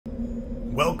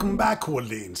Welcome back,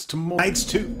 Orleans, to more Nights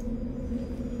 2.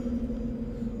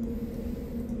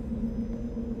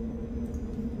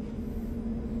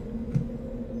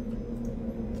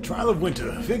 The Trial of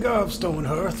Winter, Vigor of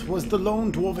Stonehearth, was the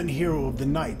lone dwarven hero of the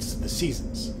nights, the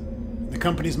seasons. In the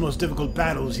company's most difficult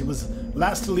battles, he was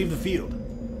last to leave the field.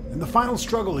 In the final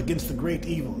struggle against the great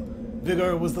evil,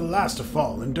 Vigor was the last to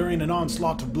fall, enduring an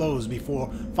onslaught of blows before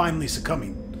finally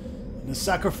succumbing. In his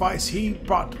sacrifice, he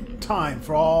brought time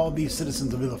for all the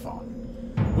citizens of Illithon.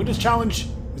 Winter's challenge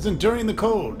is enduring the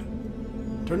cold.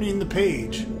 Turning the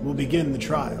page will begin the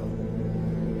trial.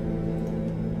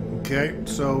 Okay,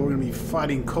 so we're gonna be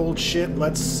fighting cold shit.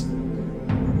 Let's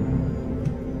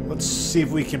see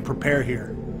if we can prepare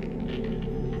here.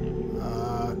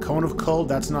 Cone of cold,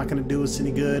 that's not gonna do us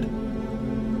any good.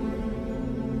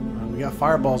 We got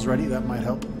fireballs ready, that might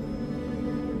help.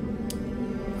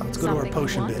 Let's go to our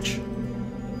potion bitch.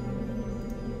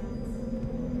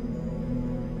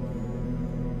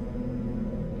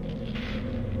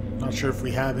 Not sure if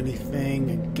we have anything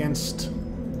against...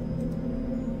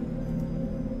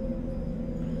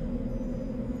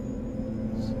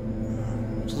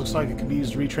 This looks like it could be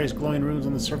used to retrace glowing runes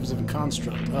on the surface of a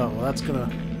construct. Oh, well that's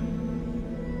gonna...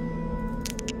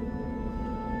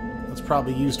 That's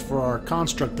probably used for our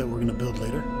construct that we're gonna build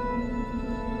later.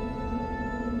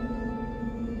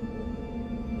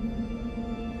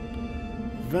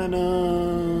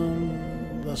 Venom...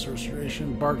 Less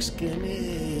restoration, bark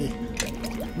skin...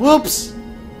 Whoops!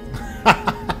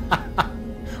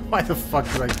 Why the fuck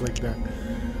did I click that?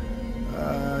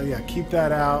 Yeah, keep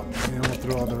that out, and we'll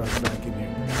throw all the rest back in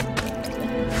here.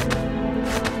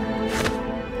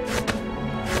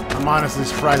 I'm honestly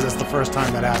surprised that's the first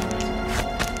time that happens.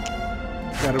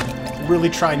 Gotta really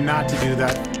try not to do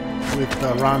that with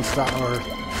Ronstock or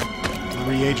the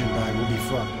reagent bag. We'll be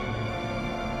fucked.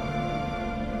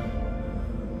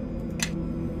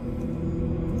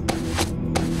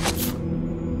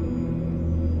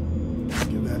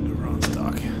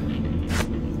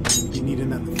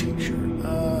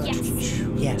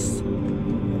 Yes.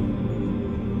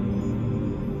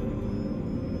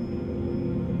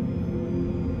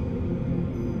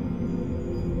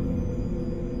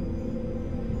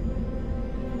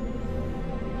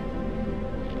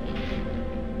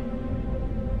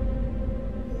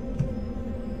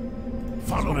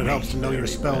 Follow it helps to know your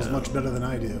spells much better than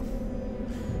I do.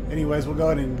 Anyways, we'll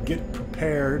go ahead and get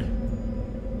prepared.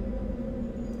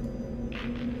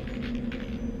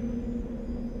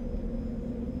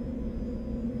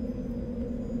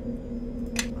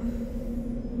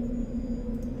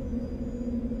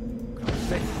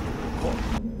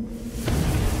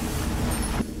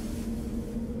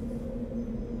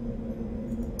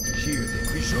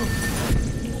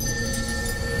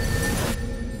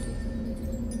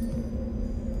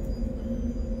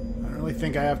 I don't really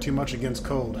think I have too much against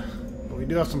cold, but we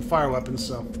do have some fire weapons,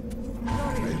 so...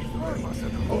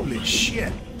 Holy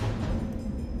shit!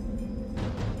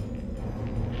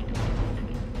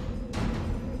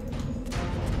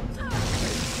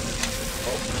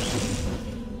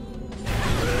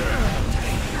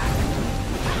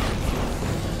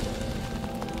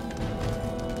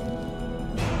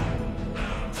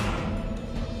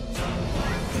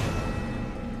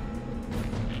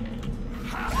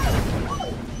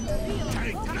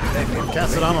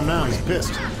 Cast it on him now, he's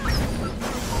pissed.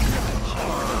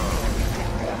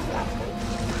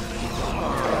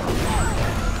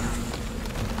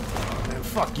 Man,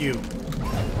 fuck you.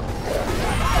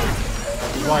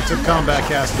 That's why I took combat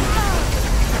casting.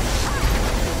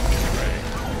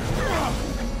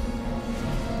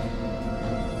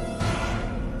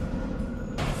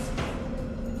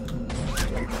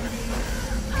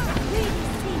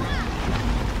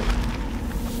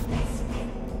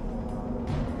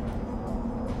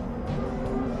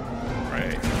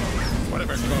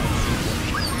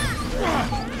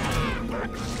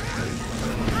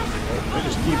 They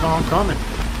just keep on coming.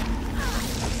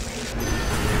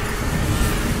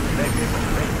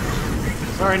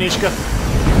 Sorry, Nishka.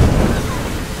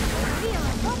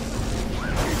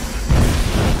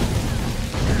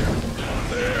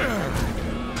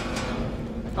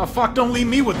 Oh fuck, don't leave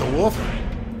me with the wolf.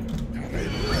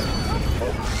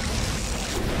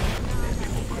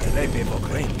 They people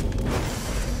clean.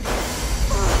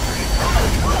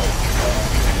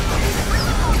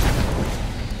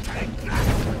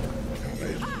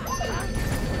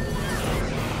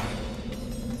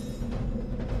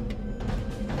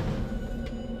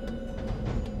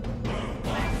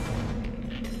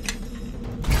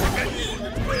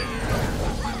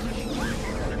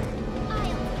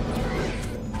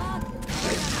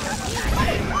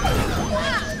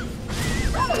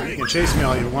 chase me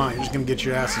all you want. You're just gonna get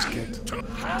your asses kicked. Give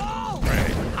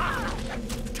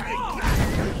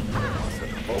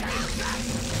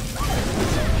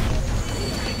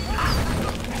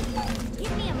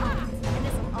me a moment, and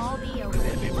this will all be over.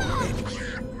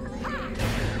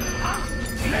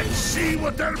 Let's see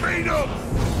what they're made of!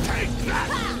 Take that!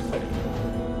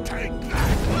 Take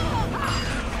that!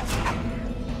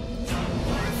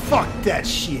 Fuck that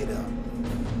shit up.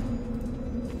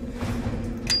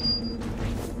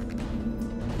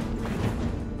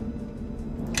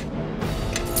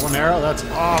 One arrow? That's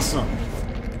awesome.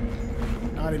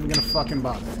 Not even gonna fucking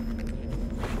bother.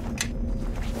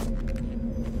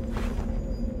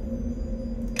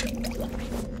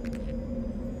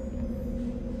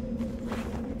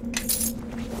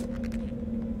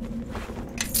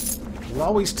 We'll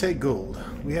always take gold.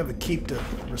 We have a keep to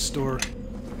restore.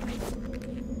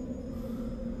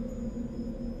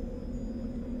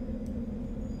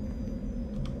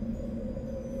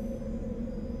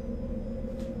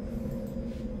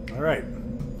 Alright.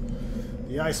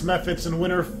 The Ice Mephits and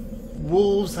Winter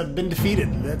Wolves have been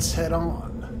defeated. Let's head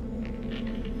on.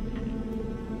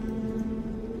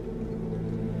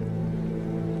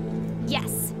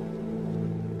 Yes.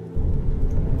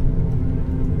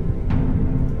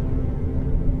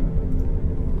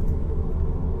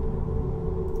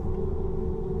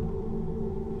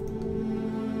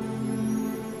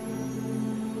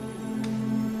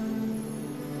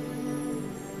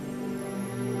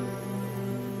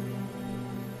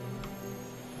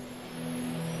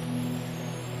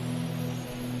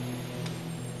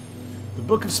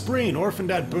 The Book of Spring, orphaned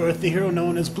at birth, the hero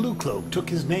known as Blue Cloak took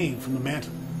his name from the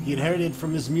mantle he inherited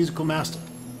from his musical master.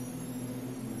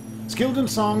 Skilled in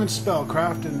song and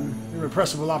spellcraft and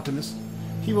irrepressible optimist,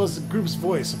 he was the group's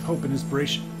voice of hope and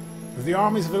inspiration. As the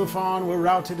armies of Ilfon were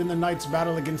routed in the night's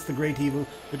battle against the great evil,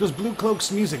 it was Blue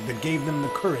Cloak's music that gave them the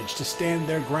courage to stand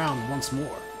their ground once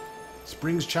more.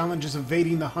 Spring's challenge is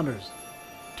evading the hunters.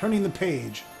 Turning the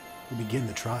page will begin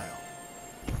the trial.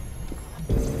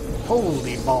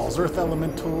 Holy balls, Earth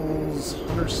Elementals,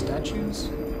 Hunter statues?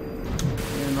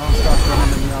 And Ron stopped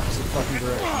running in the opposite fucking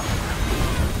direction.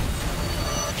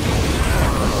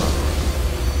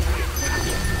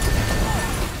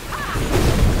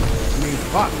 I mean,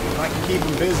 fuck, if I can keep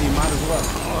him busy, might as well.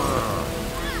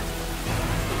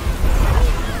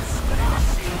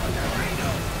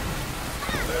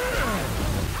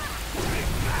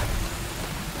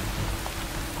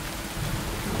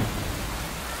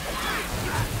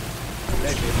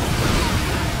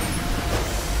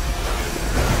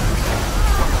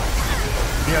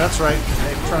 Yeah, that's right.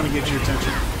 I'm trying to get your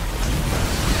attention.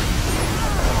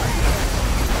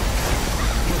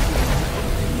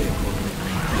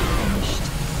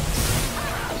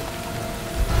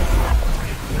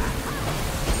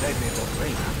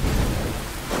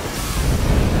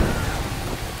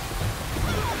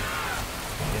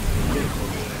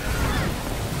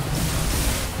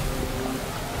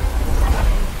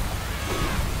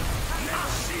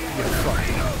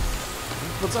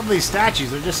 What's up with these statues?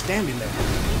 They're just standing there.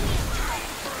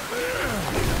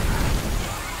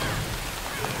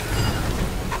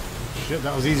 Shit,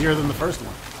 that was easier than the first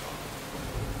one.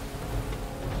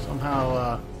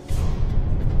 Somehow,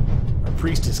 our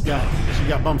priestess she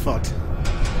got bumfucked.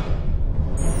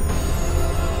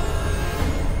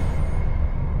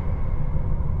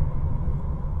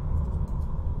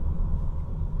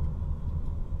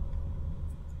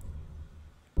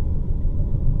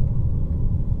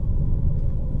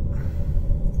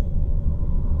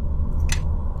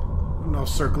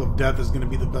 Circle of Death is going to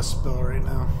be the best spell right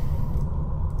now.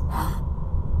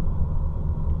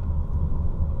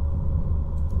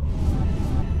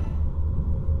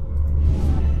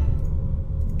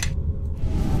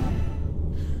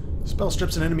 Spell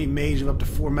strips an enemy mage of up to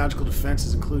 4 magical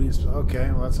defenses, including... Okay,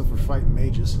 well that's if we're fighting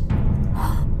mages.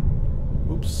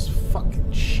 Oops,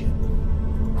 fucking shit.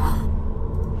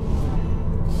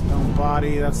 Stone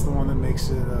Body, that's the one that makes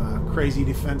it crazy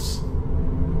defense.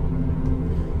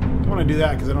 I want to do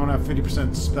that because I don't have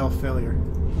 50% spell failure.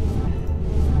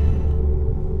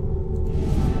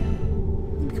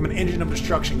 You become an engine of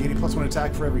destruction, gaining +1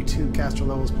 attack for every 2 caster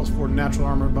levels, +4 natural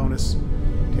armor bonus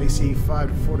to AC, 5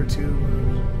 to Fortitude.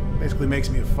 Basically makes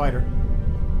me a fighter.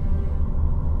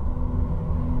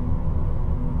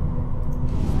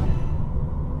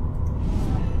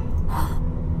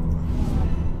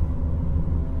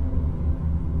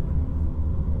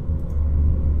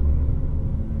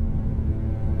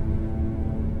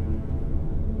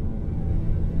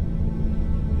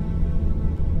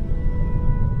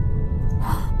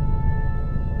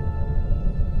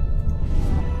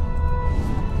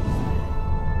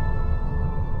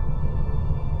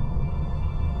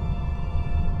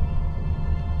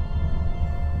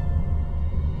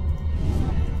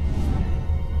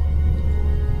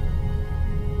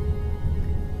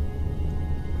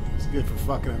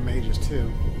 fucking at mages too.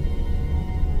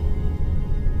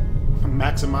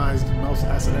 Maximized most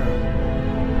acid arrow.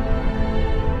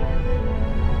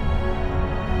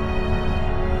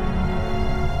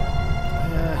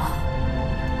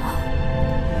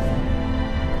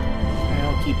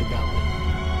 I'll keep it that way.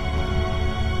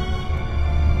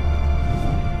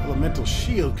 Elemental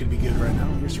shield could be good right now.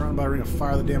 You're surrounded by a ring of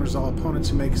fire that damages all opponents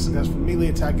who make a successful melee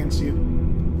attack against you.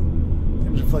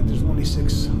 Damage inflicted is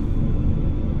 1d6.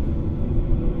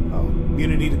 Oh,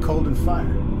 immunity to cold and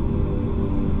fire.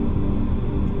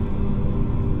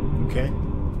 Okay.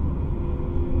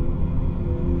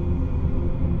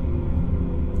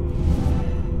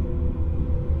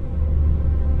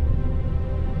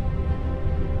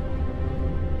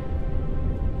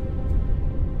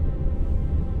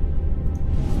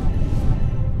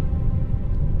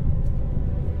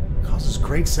 Causes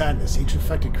great sadness. Each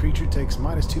affected creature takes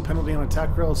 -2 penalty on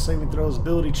attack rolls, saving throws,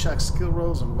 ability checks, skill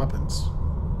rolls, and weapons.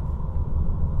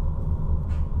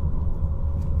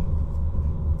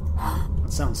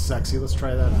 Sounds sexy. Let's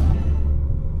try that out.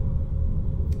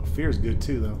 Fear's good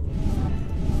too, though.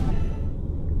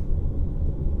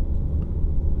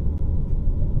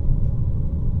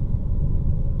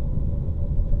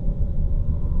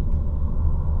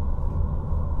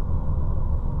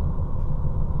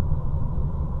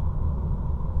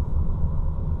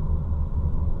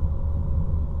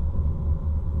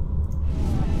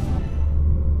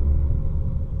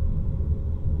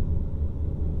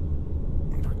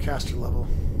 Caster level.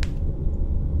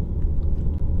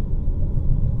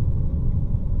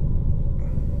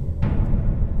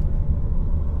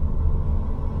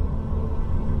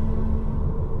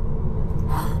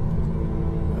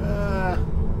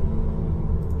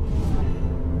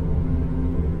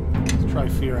 Let's try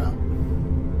fear out.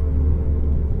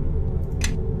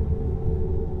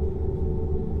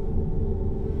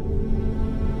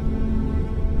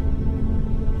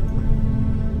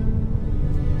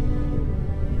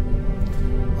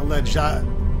 Let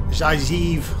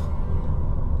Jaiv.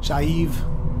 I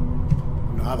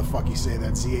don't know how the fuck you say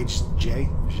that. ZHJ?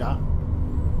 Ja?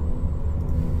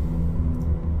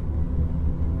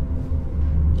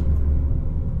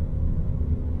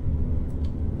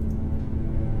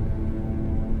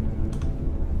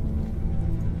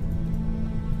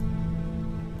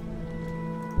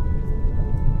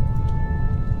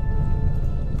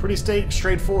 Pretty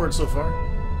straightforward so far.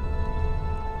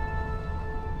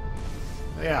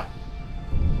 Yeah.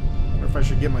 I wonder if I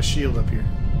should get my shield up here.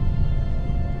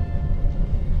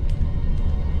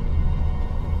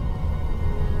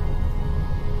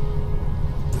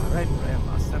 Red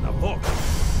must and a book.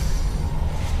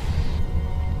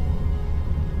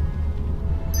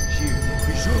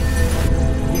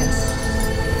 Yes.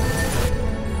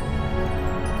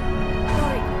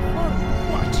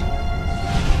 What?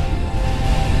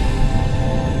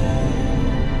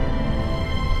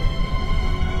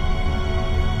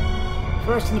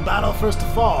 First in the battle, first to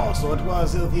fall. So it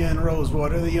was Ilthia and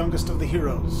Rosewater, the youngest of the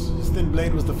heroes. His thin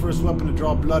blade was the first weapon to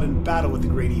draw blood in battle with the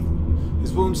great evil.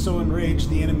 His wounds so enraged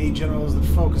the enemy generals that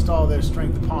focused all their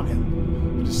strength upon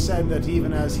him. It is said that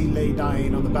even as he lay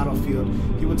dying on the battlefield,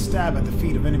 he would stab at the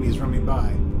feet of enemies running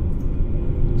by.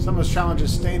 Some of his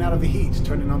challenges staying out of the heat,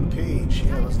 turning on the page.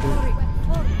 Yeah, let's do it.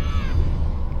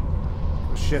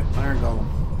 Oh shit, Iron Golem.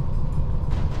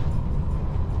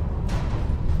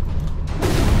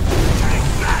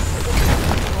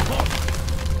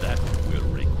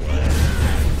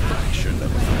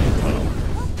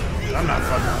 I'm not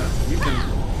fucking with it. You can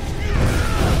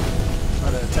try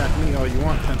to attack me all you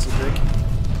want, Pencil Dick.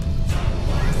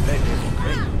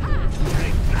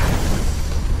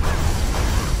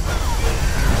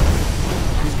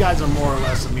 These guys are more or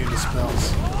less immune to spells.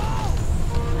 It's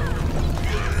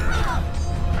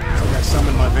like I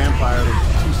summoned my vampire, the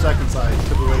 2 seconds I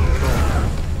took away control.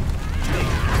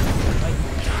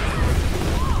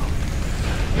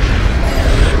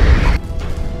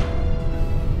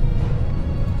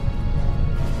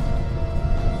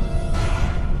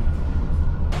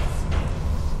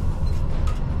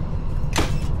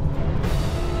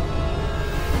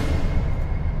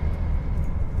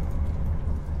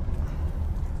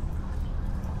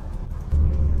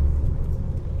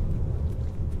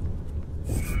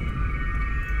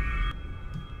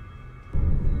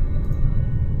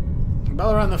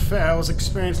 Belleran the Fair was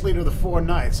experienced leader of the Four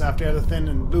Knights. After Edathin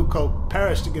and Bluecoat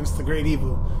perished against the great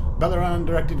evil, Belleran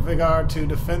directed Vigard to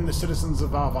defend the citizens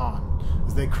of Avon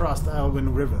as they crossed the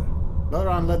Elwyn River.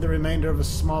 Belleran led the remainder of a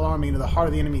small army into the heart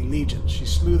of the enemy legion. She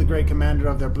slew the great commander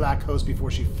of their black host before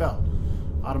she fell.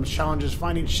 Autumn's challengers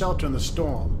finding shelter in the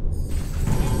storm.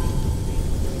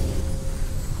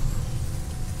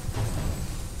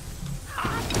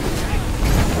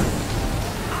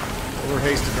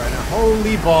 hasted right now.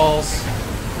 Holy balls.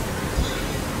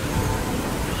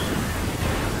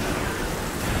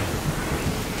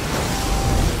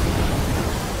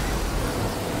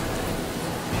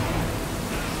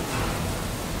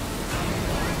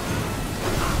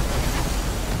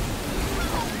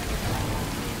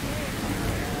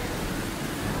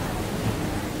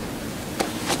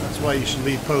 That's why you should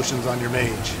leave potions on your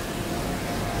mage.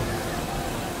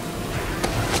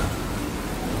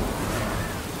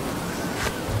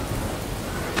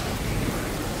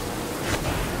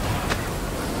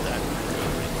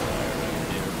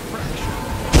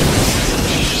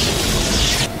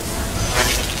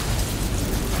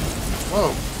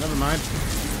 Whoa, never mind.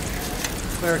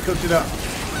 Claire cooked it up.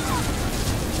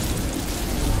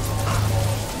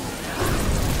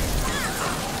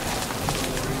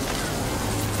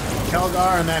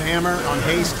 Kelgar and that hammer on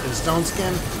haste and stone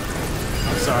skin.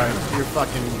 I'm sorry, you're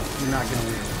not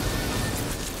gonna.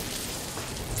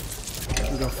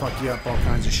 I'm gonna fuck you up all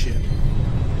kinds of shit.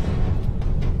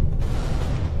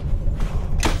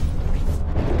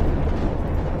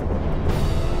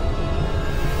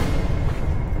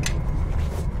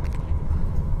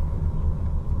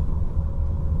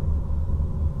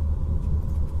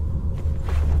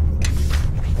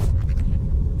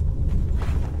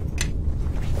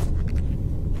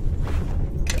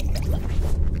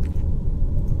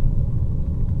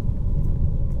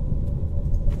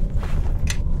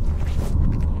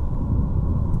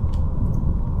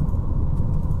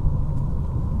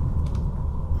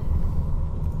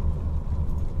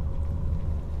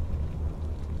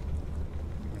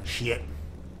 Shit.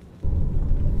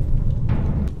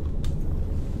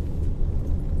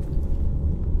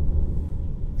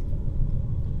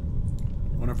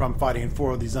 Wonder if I'm fighting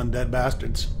 4 of these undead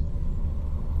bastards.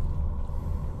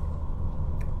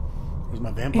 Where's my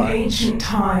In vampire? ancient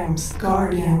times,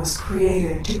 Guardian was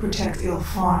created to protect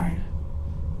Ilfarn.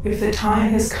 If the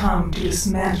time has come to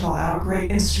dismantle our great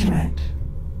instrument,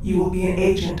 you will be an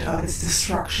agent of its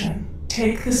destruction.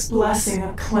 Take this blessing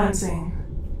of cleansing.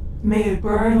 May it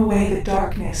burn away the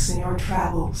darkness in your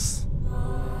travels.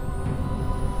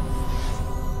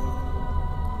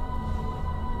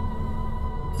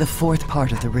 The 4th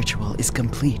part of the ritual is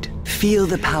complete. Feel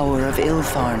the power of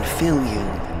Ilfarn fill you,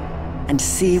 and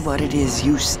see what it is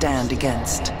you stand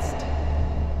against.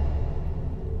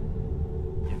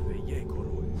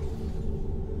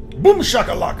 Boom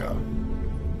shakalaka!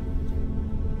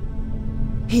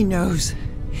 He knows.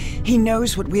 He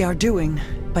knows what we are doing.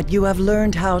 But you have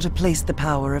learned how to place the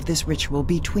power of this ritual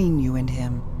between you and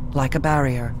him, like a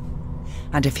barrier.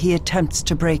 And if he attempts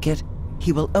to break it,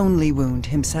 he will only wound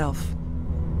himself.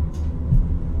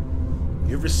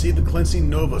 You've received the Cleansing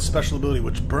Nova special ability,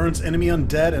 which burns enemy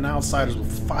undead and outsiders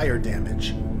with fire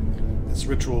damage. This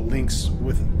ritual links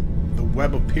with the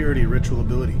Web of Purity ritual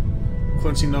ability.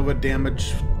 Cleansing Nova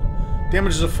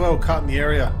damages a foe caught in the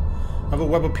area of a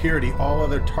Web of Purity. All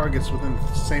other targets within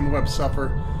the same web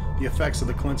suffer the effects of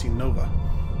the Cleansing Nova.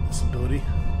 This ability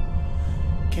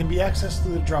can be accessed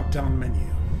through the drop-down menu.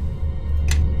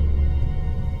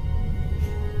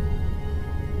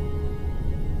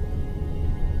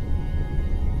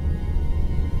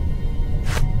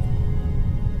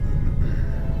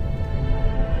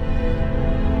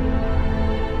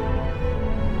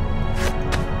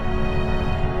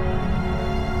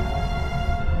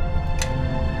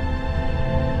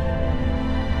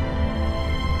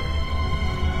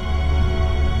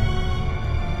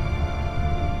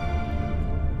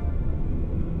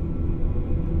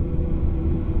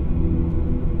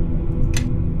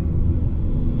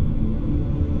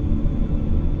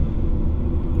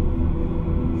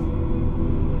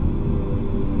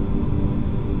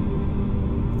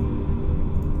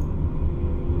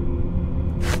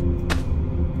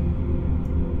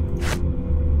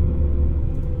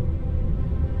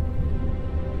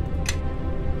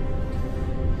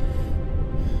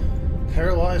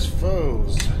 Paralyzed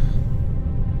foes.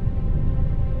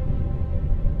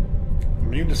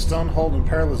 Immune to stun, hold, and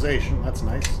paralyzation. That's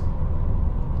nice.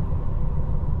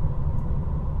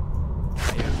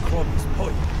 Put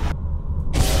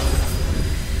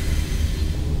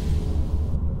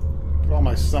all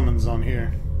my summons on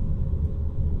here.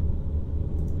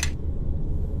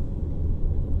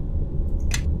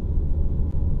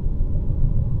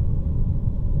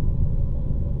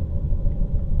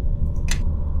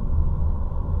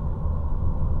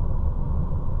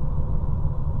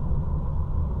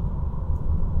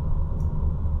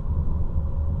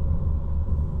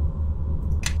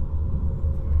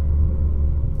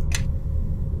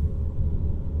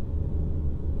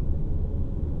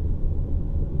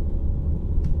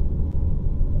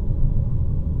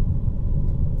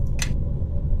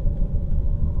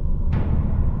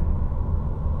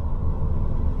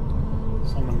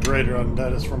 greater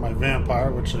undead for my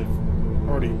vampire, which I've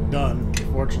already done.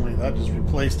 Fortunately, that just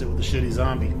replaced it with a shitty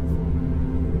zombie.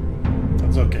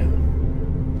 That's okay, though.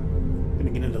 I'm gonna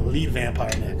get into lead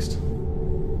vampire next.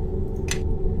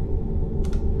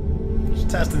 Just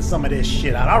testing some of this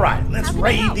shit out. Alright, let's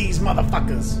raid these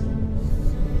motherfuckers.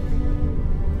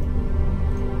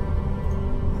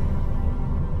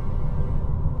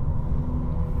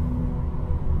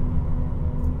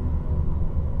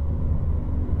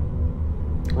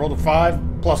 Rolled a 5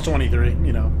 plus 23,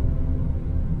 you know.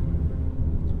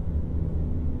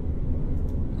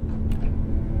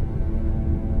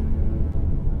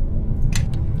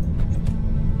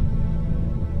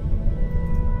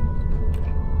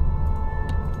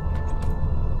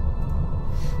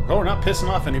 Oh, we're not pissing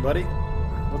off anybody.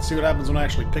 Let's see what happens when I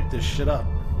actually pick this shit up.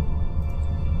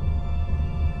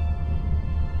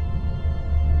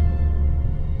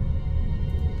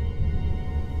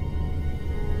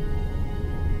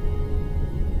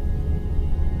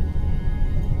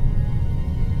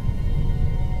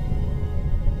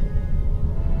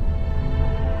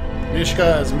 Mishka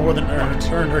has more than earned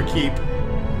her keep.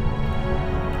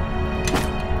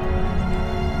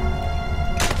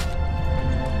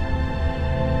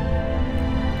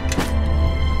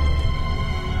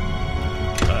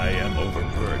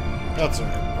 That's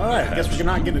alright. Alright, I guess we're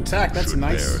not getting attacked. That's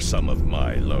nice. Bear some of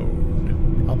my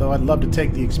load. Although I'd love to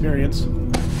take the experience.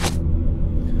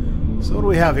 So what do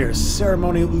we have here?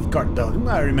 Ceremonial Uthgard belt.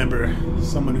 I remember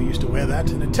someone who used to wear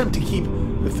that. An attempt to keep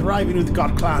the thriving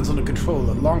Uthgard clans under control.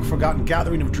 A long-forgotten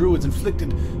gathering of druids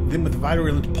inflicted them with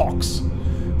virulent pox.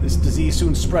 This disease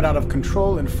soon spread out of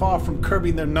control and far from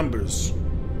curbing their numbers.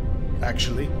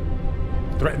 Actually,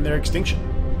 threatened their extinction.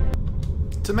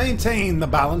 To maintain the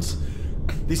balance,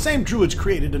 the same druids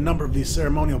created a number of these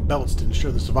ceremonial belts to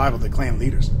ensure the survival of the clan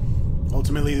leaders.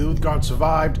 Ultimately, the Uthgard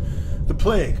survived the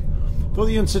plague, though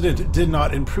the incident did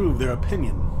not improve their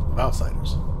opinion of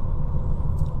outsiders.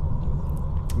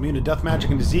 Immune to death, magic,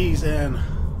 and disease, and a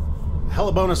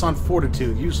hella bonus on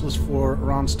fortitude, useless for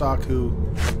Ronstock, who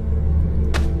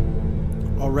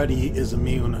already is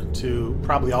immune to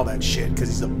probably all that shit, because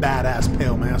he's a badass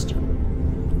Pale Master.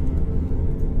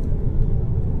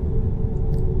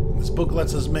 This book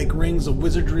lets us make rings of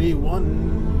wizardry.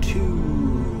 1,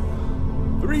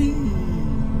 2, 3,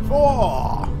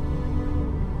 4.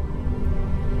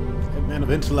 Headman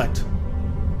of intellect.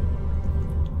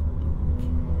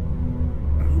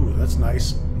 Ooh, that's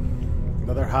nice.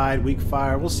 Another hide, weak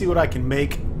fire. We'll see what I can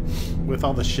make with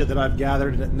all the shit that I've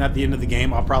gathered. And at the end of the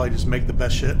game, I'll probably just make the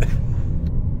best shit.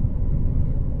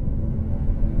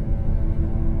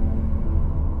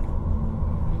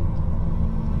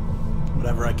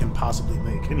 Whatever I can possibly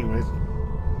make, anyways.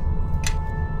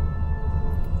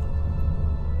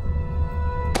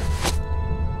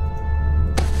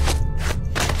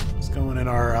 Let's go in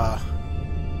our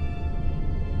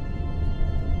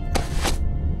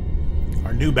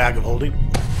new bag of holding.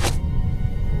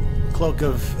 Cloak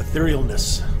of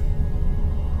etherealness,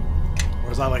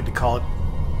 or as I like to call it,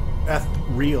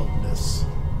 etherealness.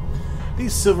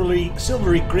 These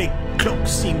silvery grey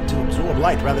cloaks seem to absorb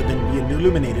light rather than be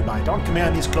illuminated by it. On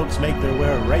command, these cloaks make their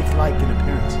wearer wraith-like in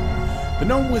appearance. The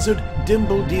gnome wizard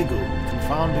Dimble Deagle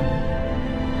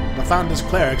found his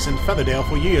clerics in Featherdale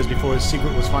for years before his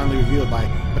secret was finally revealed by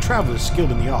a traveler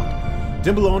skilled in the art.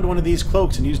 Dimble owned one of these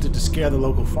cloaks and used it to scare the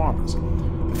local farmers.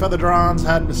 The Featherdrons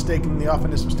had mistaken the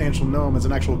often insubstantial gnome as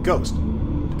an actual ghost,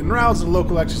 and roused the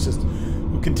local exorcist,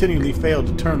 who continually failed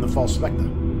to turn the false spectre.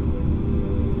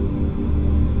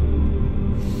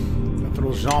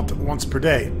 Little jaunt once per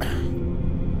day.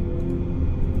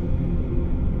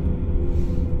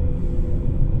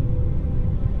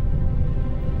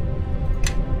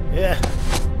 Yeah.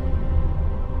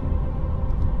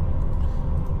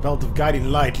 Belt of guiding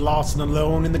light, lost and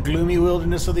alone in the gloomy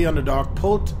wilderness of the Underdark,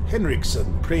 Polt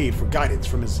Henriksson prayed for guidance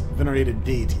from his venerated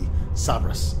deity,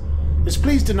 Savras. His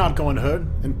pleas did not go unheard,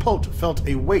 and Polt felt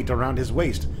a weight around his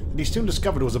waist that he soon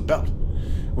discovered was a belt.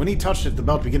 When he touched it, the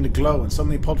belt began to glow, and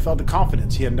suddenly Polt felt a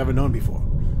confidence he had never known before.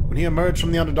 When he emerged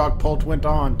from the Underdark, Polt went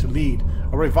on to lead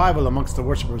a revival amongst the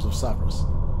worshippers of Savras.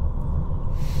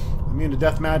 Immune to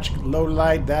death magic, low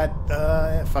light,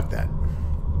 fuck that.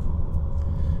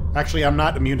 Actually, I'm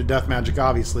not immune to death magic,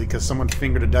 obviously, because someone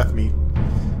fingered a death me.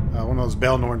 One of those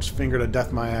Belnorns fingered a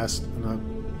death my ass in a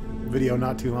video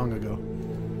not too long ago.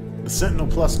 The Sentinel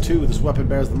 +2, this weapon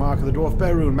bears the mark of the Dwarf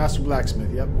Berun, Master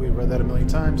Blacksmith. Yep, we've read that a million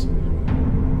times.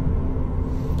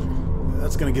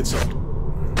 That's gonna get sold.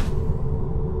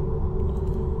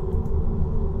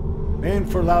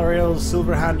 Named for Laurel's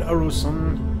Silverhand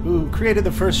Aruson, who created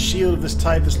the first shield of this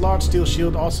type, this large steel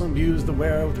shield also imbues the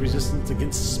wearer with resistance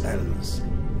against spells.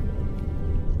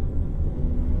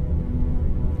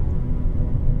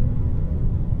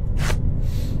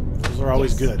 are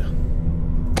always good.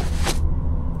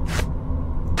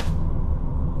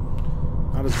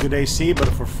 Not as good AC, but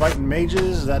if we're fighting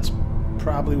mages, that's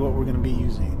probably what we're going to be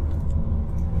using.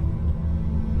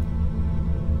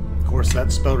 Of course,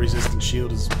 that spell resistance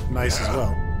shield is nice as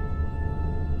well.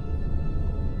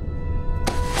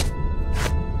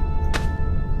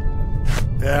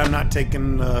 Yeah, I'm not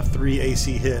taking a 3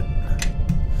 AC hit.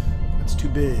 That's too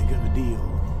big of a deal.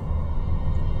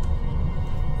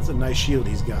 That's a nice shield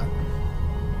he's got.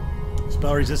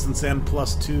 Spell resistance and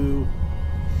 +2.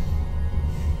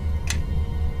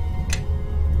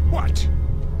 What?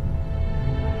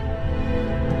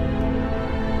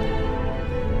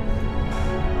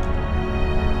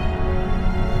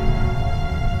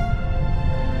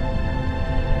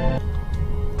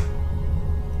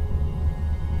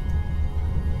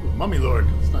 Ooh, Mummy Lord.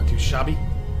 It's not too shabby.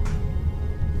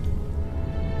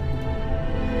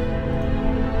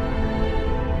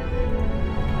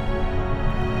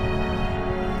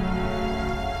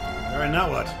 Alright, now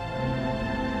what?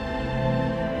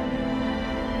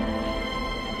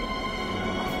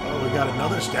 Oh, we got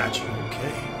another statue.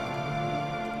 Okay.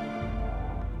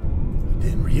 I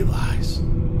didn't realize.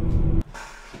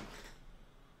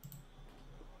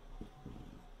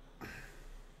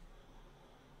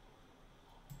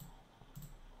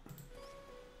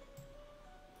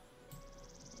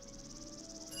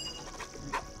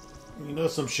 You know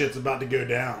some shit's about to go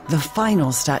down. The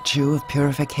final statue of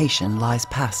purification lies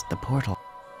past the portal.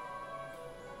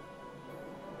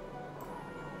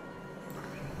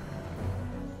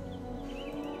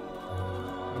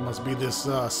 It must be this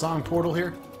song portal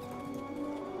here.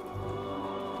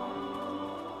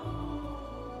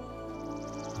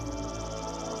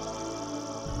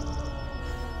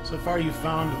 So far you've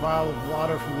found a vial of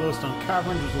water from Glowstone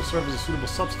Cavern, which will serve as a suitable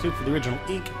substitute for the original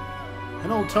ink. An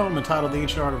old tome entitled The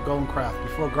Ancient Art of Golem-Craft.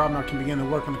 Before Grobnar can begin the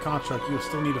work on the construct, you'll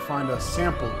still need to find a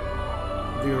sample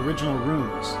of the original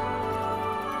runes.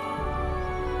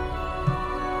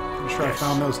 Pretty sure I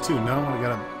found those too, no? I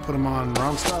gotta put them on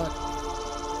Romstad.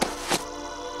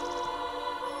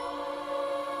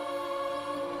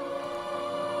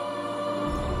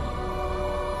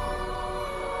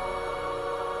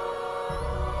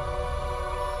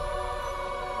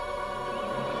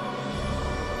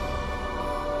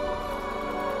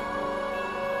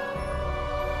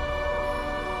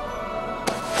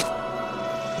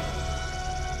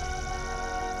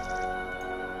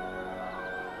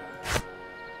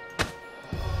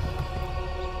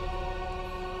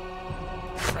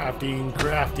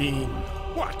 Crafting.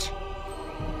 What?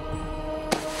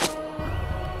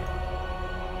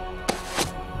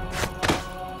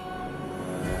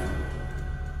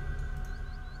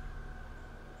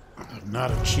 I have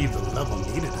not achieved the level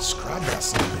needed to describe that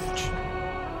son of a bitch.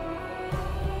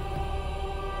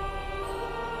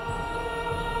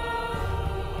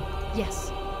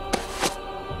 Yes.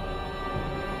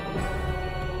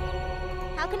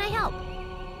 How can I help?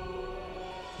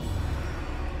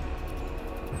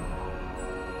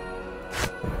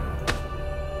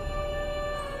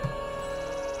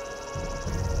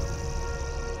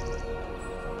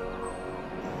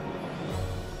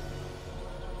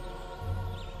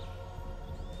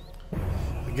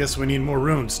 I guess we need more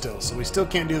runes still, so we still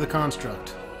can't do the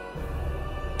construct.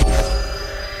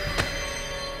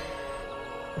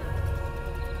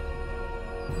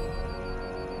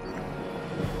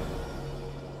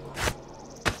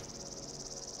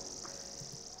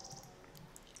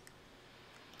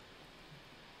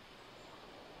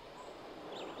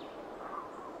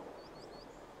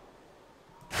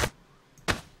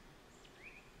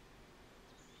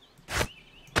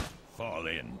 Fall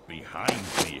in behind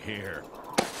me here.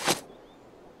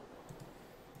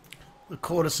 The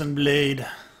Courtesan Blade.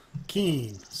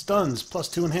 Keen. Stuns.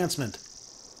 +2 enhancement.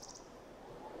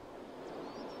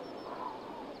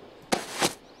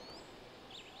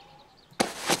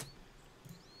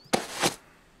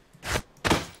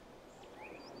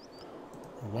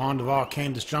 Wand of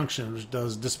Arcane Disjunction, which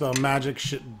does dispel magic.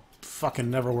 Shit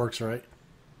fucking never works right.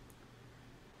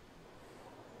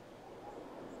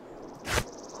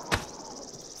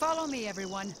 Follow me,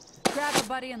 everyone. Grab a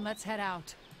buddy and let's head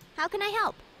out. How can I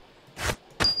help?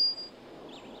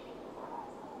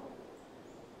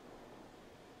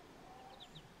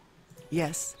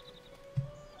 Yes.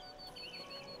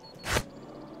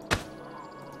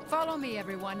 Follow me,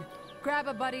 everyone. Grab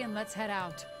a buddy and let's head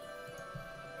out.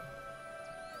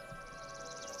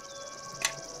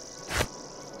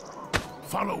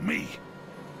 Follow me.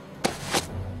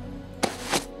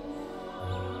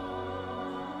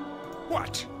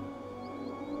 What?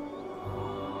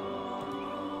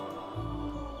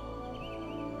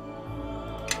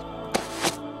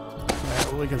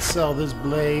 we can sell this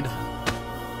blade.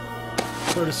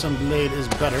 Courtesan blade is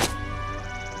better.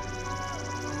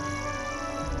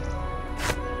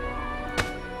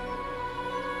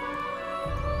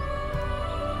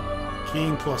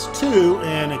 King +2,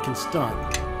 and it can stun.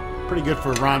 Pretty good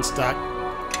for Ronstadt.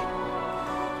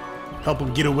 Help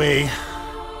him get away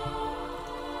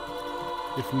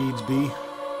if needs be.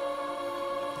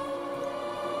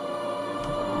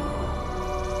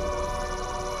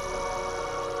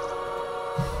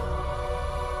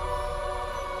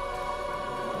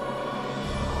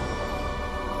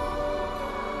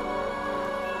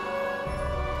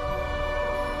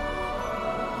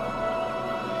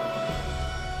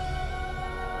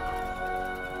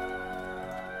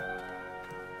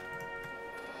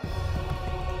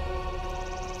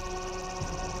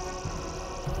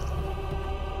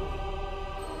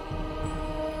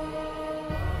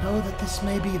 Know that this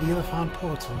may be the Illifarn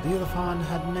portal. The Illifarn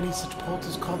had many such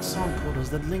portals called song portals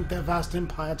that linked their vast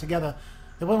empire together.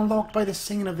 They were unlocked by the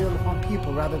singing of the Illifarn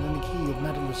people rather than the key of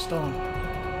metal or stone.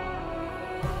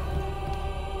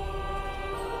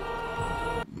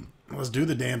 Let's do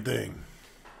the damn thing.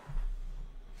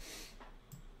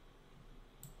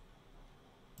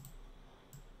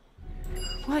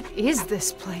 What is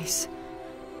this place?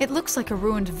 It looks like a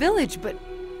ruined village, but...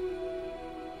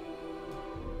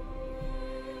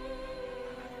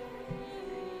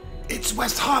 It's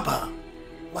West Harbor.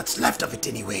 What's left of it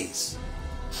anyways.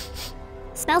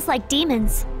 Smells like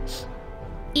demons.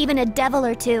 Even a devil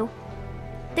or two.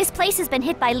 This place has been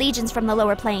hit by legions from the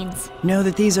lower plains. Know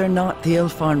that these are not the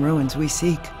Illifarn ruins we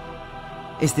seek.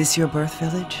 Is this your birth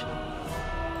village?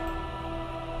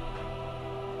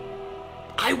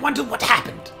 I wonder what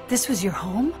happened. This was your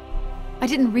home? I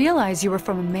didn't realize you were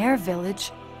from a mare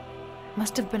village.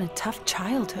 Must have been a tough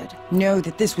childhood. Know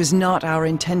that this was not our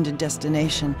intended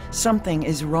destination. Something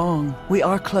is wrong. We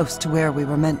are close to where we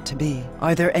were meant to be.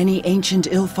 Are there any ancient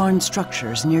Illifarn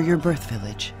structures near your birth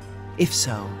village? If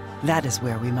so, that is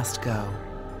where we must go.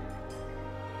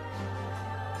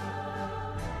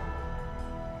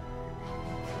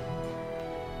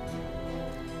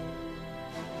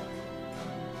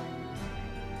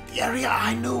 The area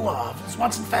I know of was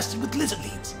once infested with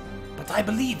lizardlings, but I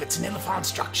believe it's an Illifarn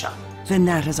structure. Then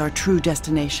that is our true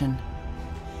destination.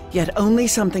 Yet only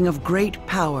something of great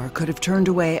power could have turned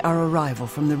away our arrival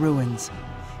from the ruins,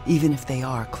 even if they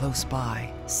are close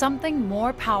by. Something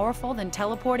more powerful than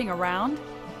teleporting around?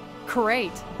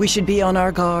 Great. We should be on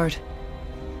our guard.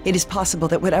 It is possible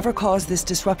that whatever caused this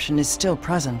disruption is still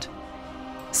present.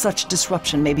 Such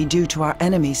disruption may be due to our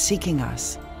enemies seeking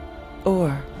us.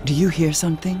 Or, do you hear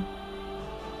something?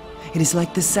 It is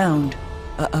like the sound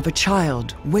of a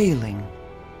child wailing.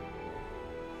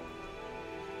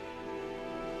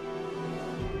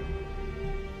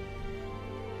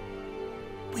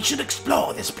 We should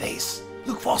explore this place.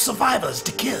 Look for survivors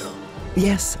to kill.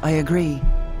 Yes, I agree.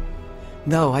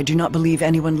 Though I do not believe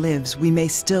anyone lives, we may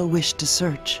still wish to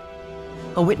search.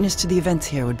 A witness to the events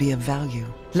here would be of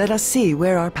value. Let us see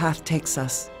where our path takes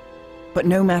us. But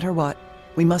no matter what,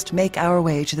 we must make our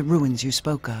way to the ruins you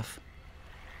spoke of.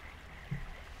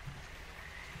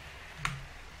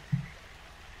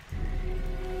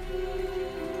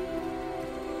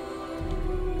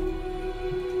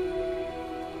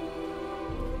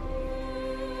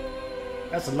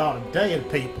 That's a lot of dead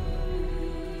people.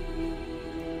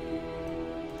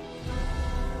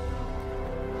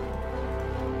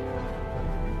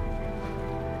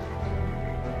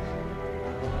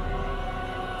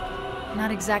 Not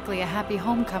exactly a happy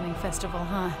homecoming festival,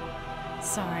 huh?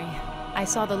 Sorry. I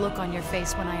saw the look on your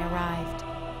face when I arrived.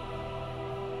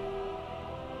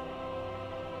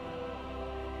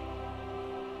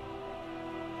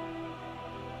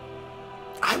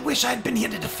 I wish I'd been here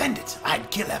to defend it. I'd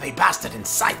kill every bastard in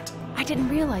sight. I didn't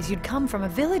realize you'd come from a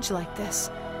village like this.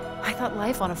 I thought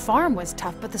life on a farm was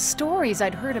tough, but the stories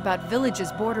I'd heard about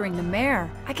villages bordering the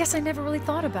mare, I guess I never really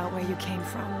thought about where you came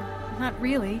from. Not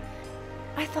really.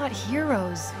 I thought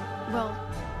heroes, well,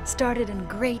 started in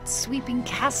great sweeping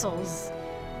castles.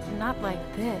 Not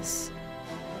like this.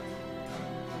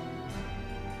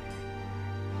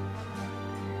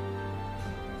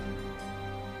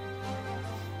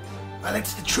 Well,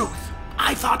 it's the truth.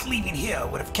 I thought leaving here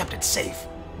would have kept it safe,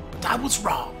 but I was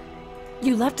wrong.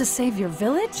 You left to save your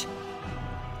village?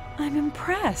 I'm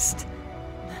impressed.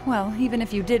 Well, even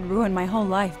if you did ruin my whole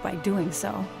life by doing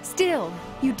so. Still,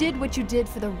 you did what you did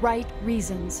for the right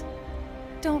reasons.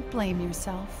 Don't blame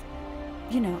yourself.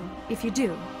 You know, if you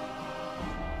do.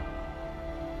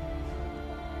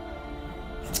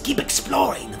 Let's keep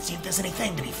exploring and see if there's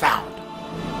anything to be found.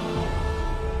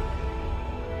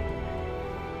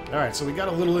 Alright, so we got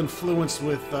a little influence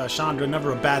with Chandra,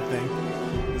 never a bad thing.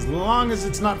 As long as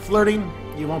it's not flirting,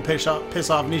 you won't piss off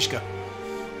Nishka.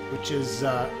 Which is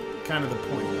kind of the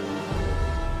point.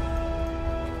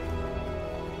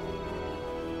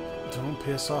 Don't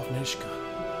piss off Nishka.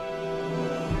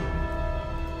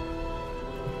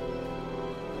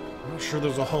 I'm not sure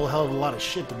there's a whole hell of a lot of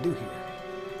shit to do here.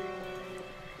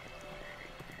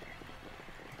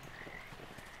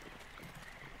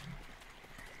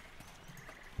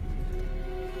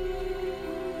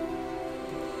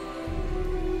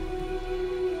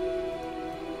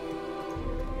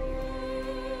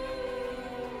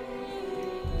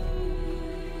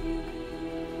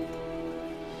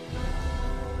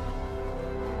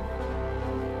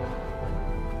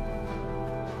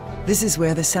 This is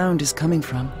where the sound is coming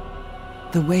from.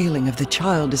 The wailing of the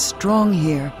child is strong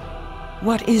here.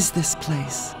 What is this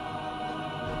place?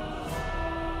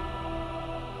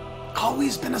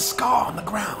 Always been a scar on the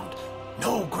ground.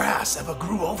 No grass ever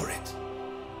grew over it.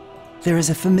 There is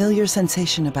a familiar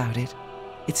sensation about it.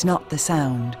 It's not the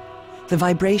sound. The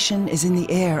vibration is in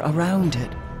the air around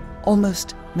it,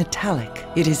 almost metallic.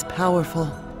 It is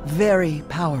powerful, very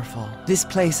powerful. This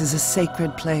place is a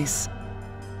sacred place.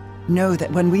 Know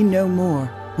that when we know more,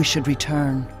 we should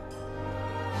return.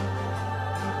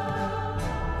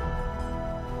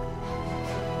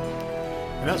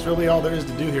 And that's really all there is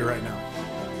to do here right now.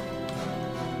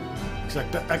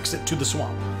 Except to exit to the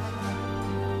swamp.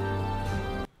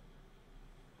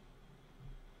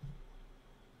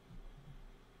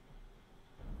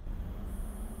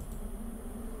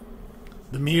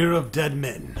 The Mirror of Dead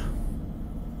Men.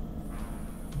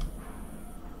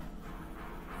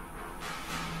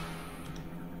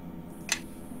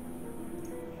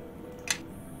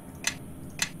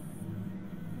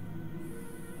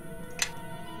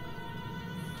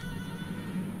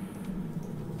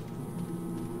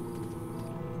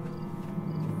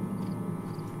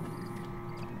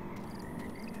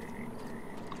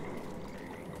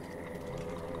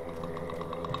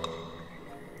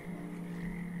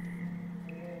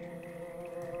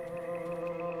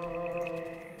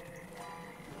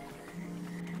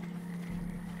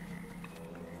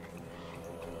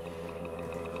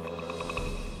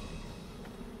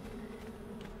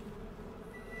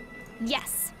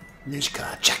 Yes.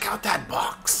 Nishka, check out that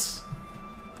box.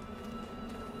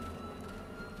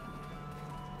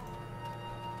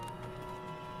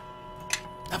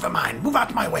 Never mind. Move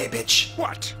out my way, bitch.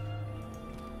 What?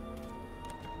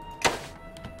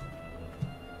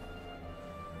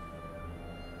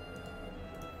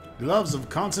 Gloves of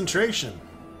concentration.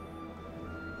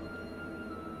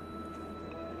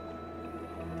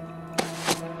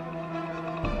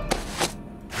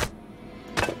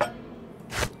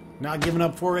 Not giving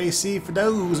up 4 AC for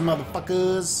those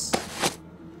motherfuckers.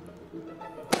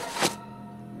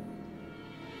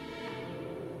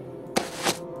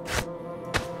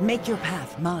 Make your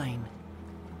path mine.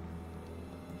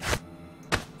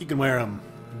 You can wear them.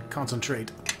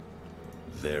 Concentrate.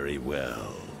 Very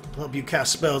well. Help you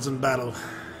cast spells in battle.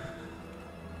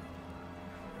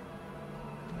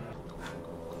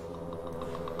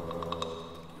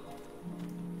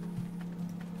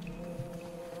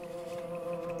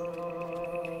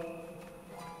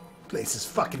 Place is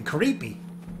fucking creepy.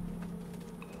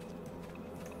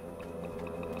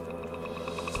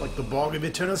 It's like the bog of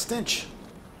eternal stench.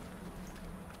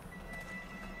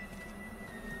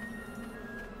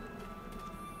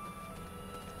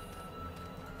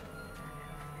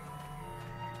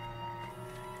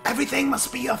 Everything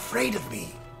must be afraid of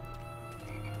me.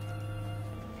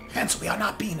 Hence, we are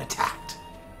not being attacked.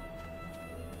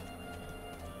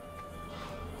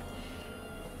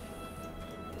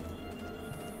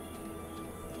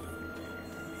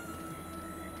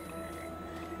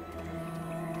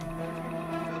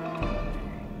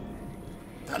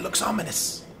 That looks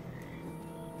ominous.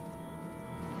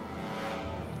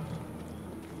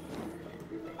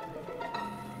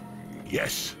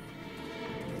 Yes.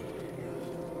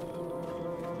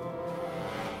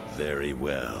 Very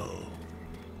well.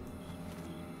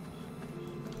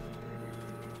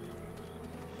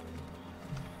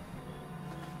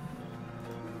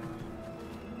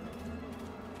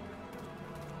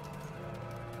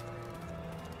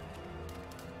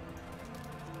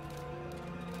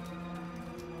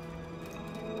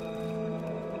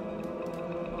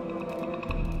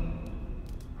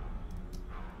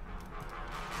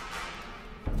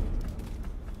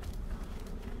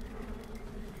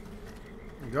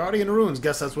 Guardian Ruins,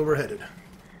 guess that's where we're headed.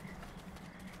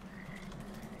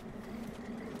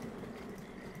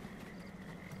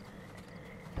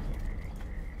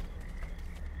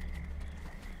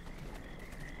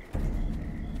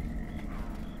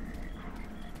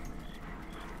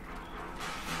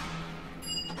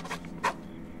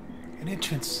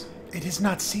 entrance. It is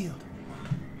not sealed.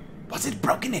 Was it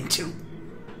broken into?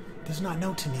 Does not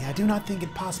know to me. I do not think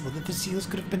it possible that the seals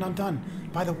could have been undone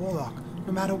by the warlock,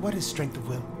 no matter what his strength of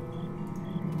will.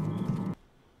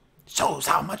 Shows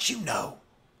how much you know,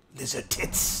 lizard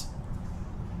tits.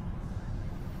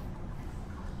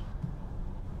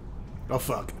 Oh,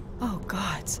 fuck. Oh,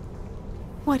 gods.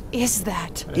 What is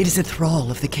that? It is a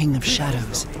thrall of the King of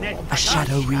Shadows, a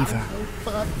Shadow Reaver.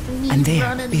 And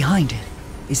there, behind it,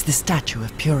 is the statue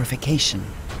of purification.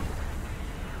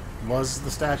 Was the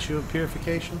statue of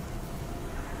purification?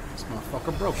 This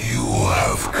motherfucker broke it. You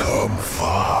have come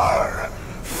far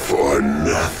for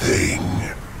nothing.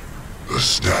 The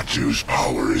statue's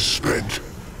power is spent.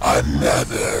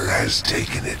 Another has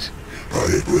taken it, but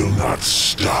it will not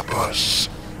stop us.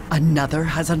 Another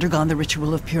has undergone the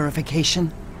ritual of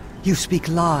purification? You speak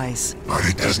lies. But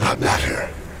it does not matter.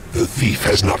 The thief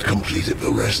has not completed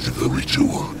the rest of the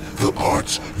ritual, the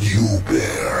parts you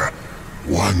bear.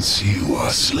 Once you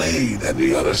are slain and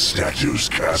the other statues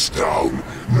cast down,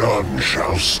 none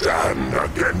shall stand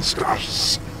against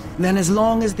us. Then as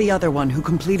long as the other one who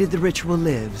completed the ritual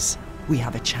lives, we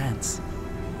have a chance.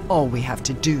 All we have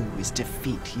to do is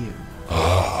defeat you.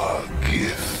 Ah,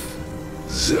 Gith.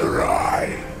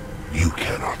 Zerai. You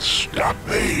cannot stop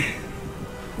me.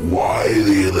 Why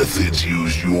the Illithids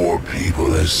use your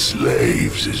people as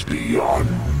slaves is beyond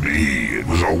me. It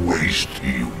was a waste to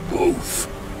you both.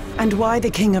 And why the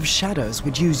King of Shadows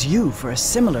would use you for a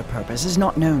similar purpose is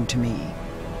not known to me.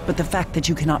 But the fact that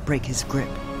you cannot break his grip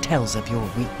tells of your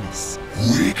weakness.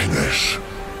 Weakness?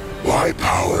 My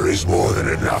power is more than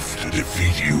enough to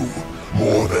defeat you.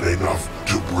 More than enough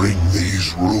to bring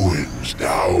these ruins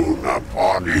down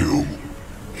upon you.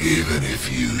 Even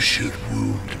if you should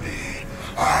wound me,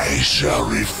 I shall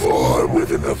reform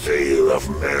within the veil of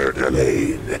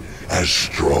Merdelaine, as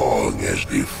strong as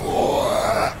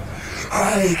before.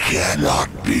 I cannot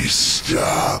be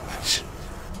stopped.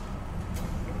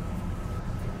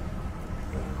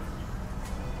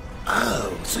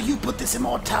 Oh, so you put this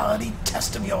immortality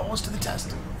test of yours to the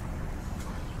test?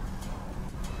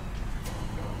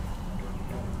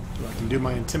 Well, I can do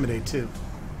my intimidate too.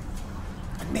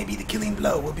 And maybe the killing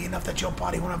blow will be enough that your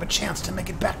body won't have a chance to make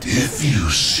it back to me. If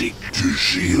you seek to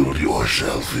shield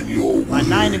yourself in your wounds, My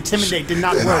 9 intimidate did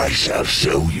not then work. I shall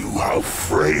show you how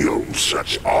frail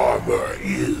such armor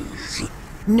is.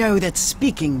 Know that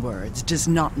speaking words does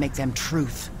not make them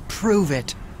truth. Prove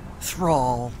it,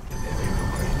 thrall.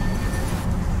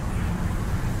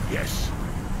 Yes.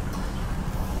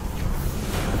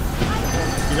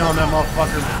 You know that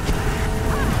motherfucker.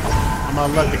 I'm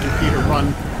gonna let the computer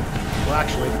run. Well,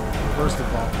 actually, first of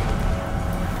all.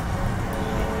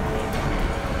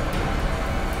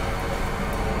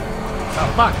 Oh,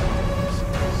 fuck.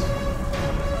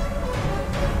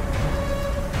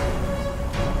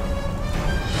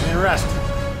 And rest.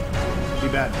 Be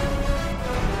bad.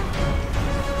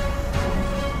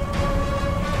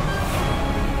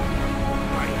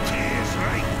 My tears,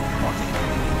 right?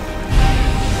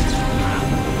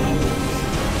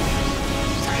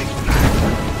 Take that!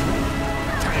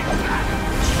 Take that!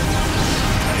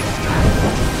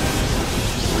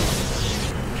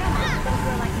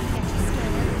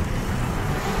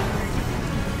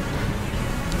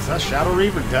 Is that Shadow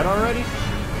Reaver dead already?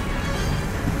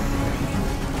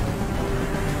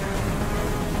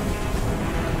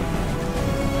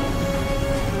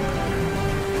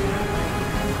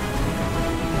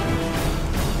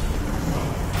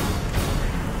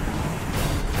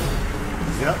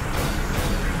 Yep.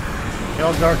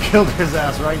 Kelgar killed his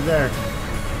ass right there.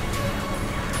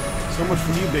 So much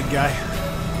for you, big guy.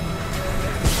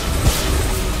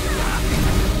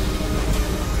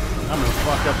 I'm gonna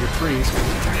fuck up your trees.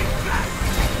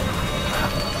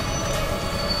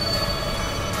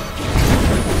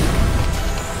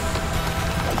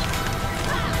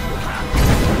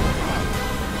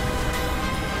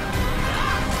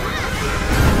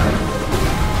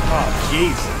 Oh,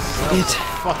 Jesus. That was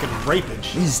fucking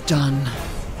rapage. Is done.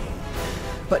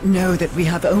 But know that we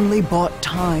have only bought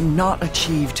time, not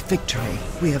achieved victory.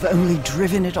 We have only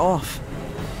driven it off.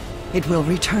 It will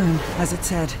return, as it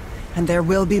said, and there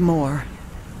will be more.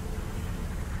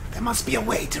 There must be a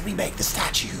way to remake the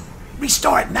statue.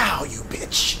 Restore it now, you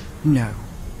bitch. No,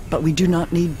 but we do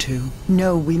not need to.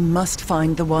 No, we must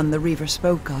find the one the Reaver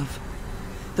spoke of.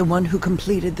 The one who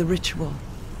completed the ritual.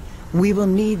 We will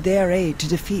need their aid to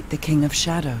defeat the King of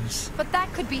Shadows. But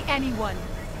that could be anyone.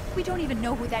 We don't even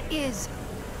know who that is.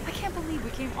 I can't believe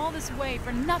we came all this way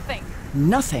for nothing.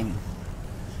 Nothing.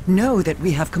 Know that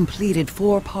we have completed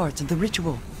 4 parts of the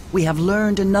ritual. We have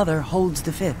learned another holds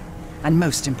the 5th. And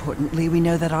most importantly, we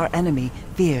know that our enemy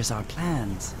fears our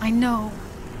plans. I know.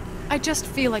 I just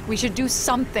feel like we should do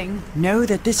something. Know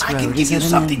that this I road can give is you at an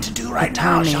something end, to do right but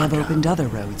time now, may have Chandra. opened other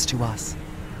roads to us.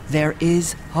 There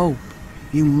is hope.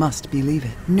 You must believe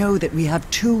it. Know that we have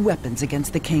 2 weapons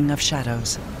against the King of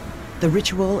Shadows. The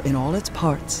ritual in all its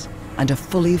parts, and a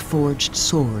fully forged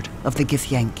sword of the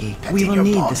Githyanki. Petting We will your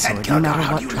need bald the head, sword no Gaga, matter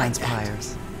how what do you like that?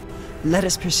 transpires. Let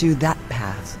us pursue that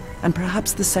path, and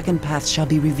perhaps the second path shall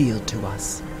be revealed to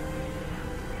us.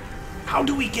 How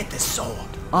do we get this sword?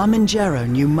 Amanjaro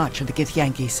knew much of the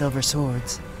Githyanki silver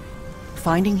swords.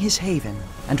 Finding his haven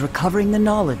and recovering the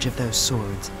knowledge of those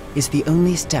swords is the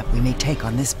only step we may take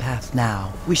on this path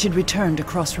now. We should return to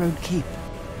Crossroad Keep,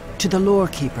 to the lore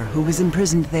keeper who was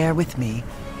imprisoned there with me,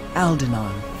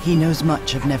 Aldenon. He knows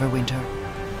much of Neverwinter,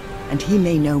 and he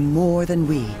may know more than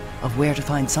we of where to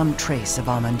find some trace of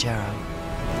Amanjaro.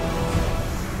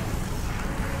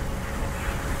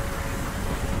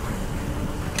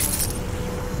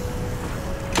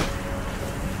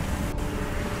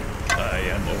 I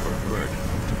am overburdened.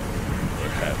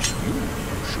 Perhaps you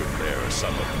should bear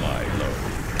some of my load.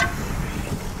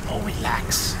 Oh,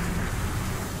 relax.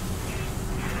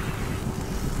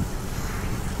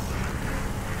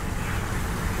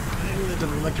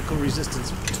 Cumulative electrical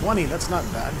resistance 20, that's not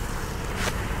bad.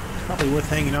 Probably worth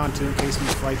hanging on to in case we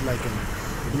fight like a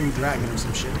blue dragon or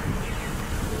some shit.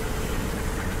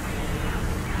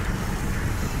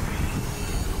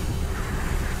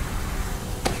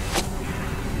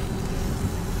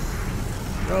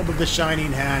 Robe of the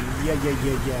Shining Hand.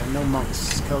 Yeah. No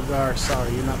monks. Kelgar,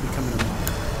 sorry, you're not becoming a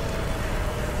monk.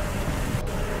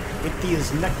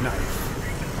 Ithia's neck knife.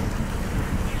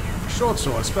 Short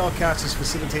sword. Spellcasters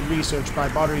facilitate research by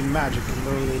bartering magic, and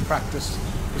though they practice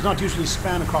does not usually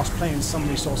span across planes, some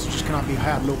resources just cannot be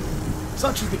had locally.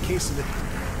 Such is the case of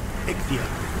Icthia,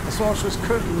 a sorceress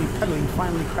currently peddling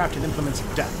finely crafted implements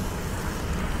of death.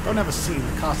 Though never seen,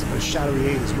 the cost of her shadowy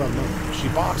aid is well known. She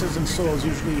barters and soars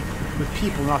usually with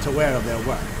people not aware of their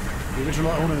work. The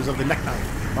original owners of the neck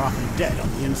knife are often dead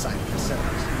on the inside of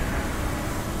themselves.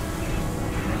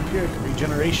 Empiric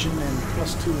regeneration and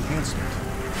 +2 enhancement.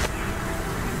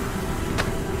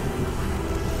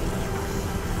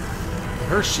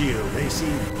 Her shield, AC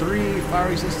 3, fire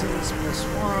resistance,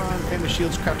 +1. Famous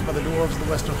shields crafted by the dwarves of the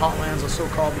western hotlands are so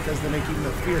called because they make even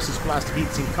the fiercest blast of heat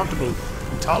seem comfortable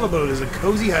and tolerable as a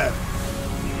cozy hat.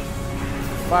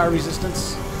 Fire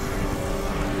resistance.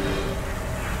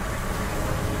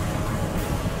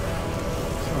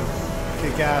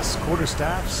 Kick-ass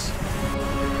quarterstaffs.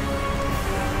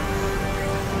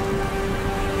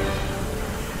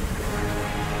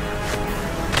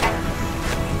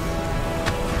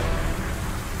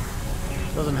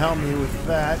 Doesn't help me with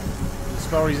that.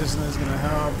 Spell resistance is going to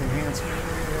help. Enhancement.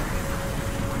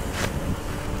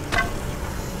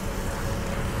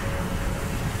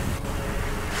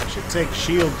 Should take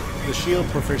the shield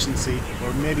proficiency,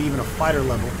 or maybe even a fighter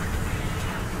level.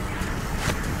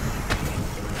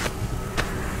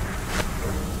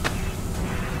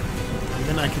 And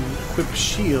then I can equip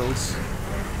shields.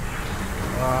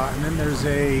 And then there's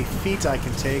a feat I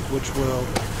can take, which will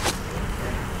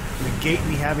negate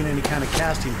me having any kind of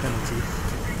casting penalty.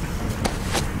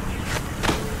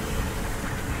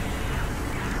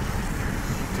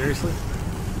 Seriously?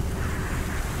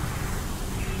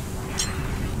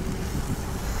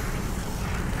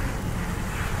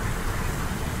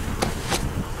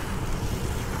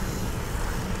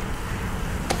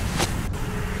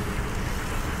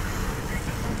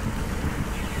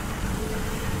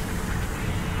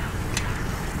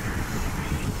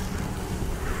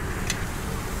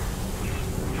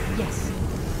 Yes.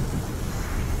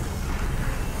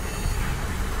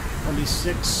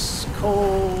 26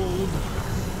 cold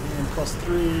and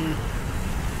 +3,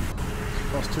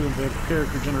 +2 of the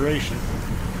empiric regeneration.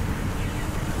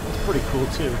 That's pretty cool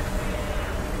too.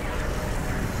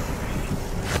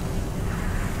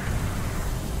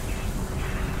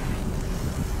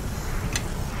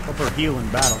 Help her heal in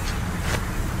battle.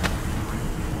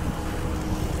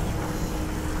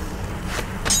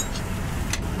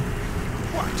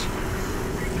 What?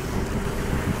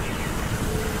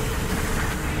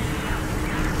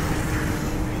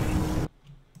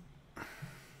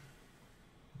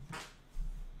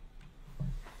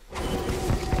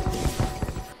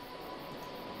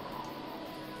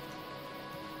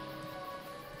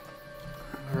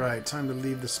 Alright, time to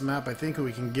leave this map. I think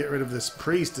we can get rid of this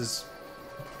priest.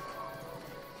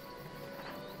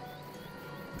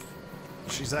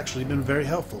 She's actually been very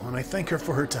helpful, and I thank her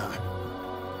for her time.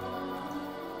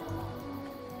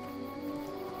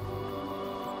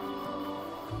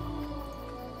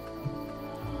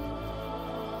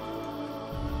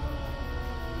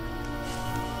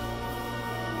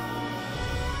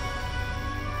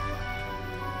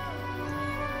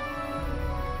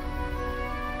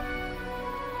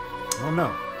 I don't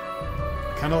know.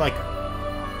 Kind of like her.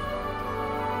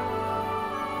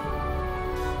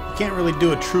 You can't really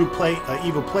do a true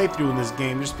evil playthrough in this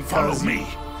game just because. Follow me.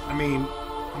 I mean,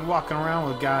 I'm walking around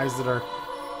with guys that are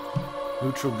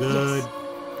neutral good,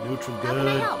 neutral How can I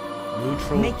good, help?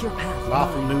 neutral, Make your path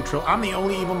lawful known. neutral. I'm the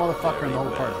only evil motherfucker in the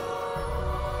whole party.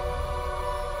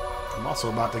 I'm also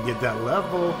about to get that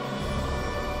level.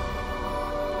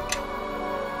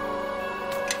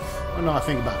 Oh no, I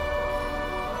think about it.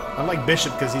 I like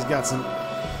Bishop because he's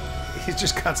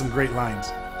just got some great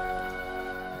lines.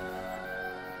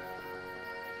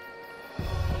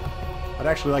 I'd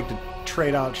actually like to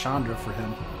trade out Chandra for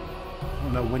him. I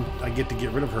don't know when I get to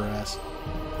get rid of her ass.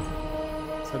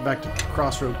 Let's head back to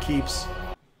Crossroad Keeps.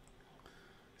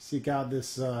 Seek out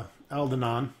this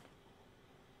Aldenon.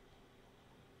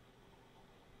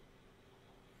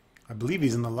 I believe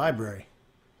he's in the library.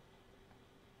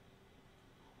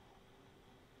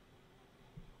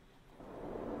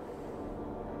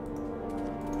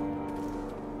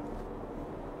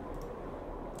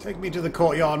 Take me to the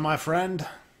courtyard, my friend.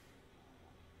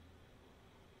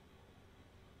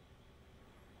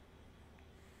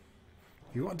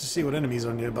 You want to see what enemies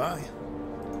are nearby?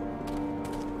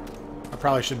 I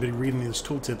probably should be reading these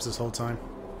tooltips this whole time.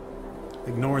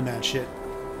 Ignoring that shit.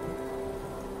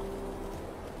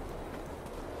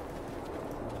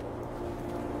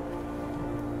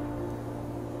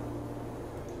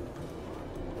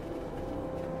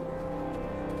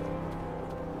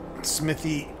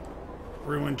 Smithy,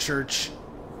 ruined church,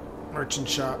 merchant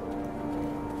shop.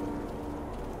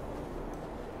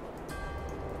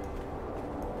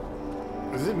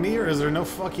 Is it me or is there no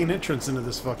fucking entrance into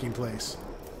this fucking place?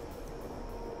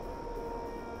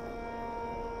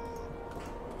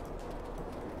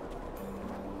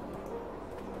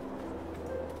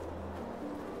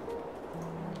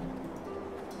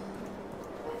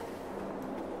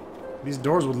 These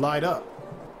doors would light up.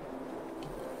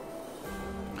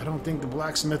 I don't think the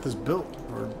blacksmith is built,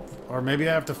 or maybe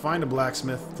I have to find a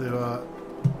blacksmith to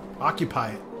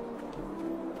occupy it.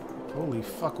 Holy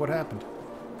fuck, what happened?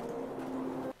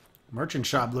 Merchant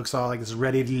shop looks all like it's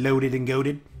ready, loaded, and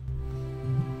goated.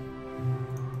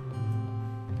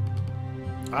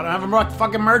 I don't have a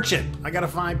fucking merchant. I gotta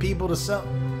find people to sell.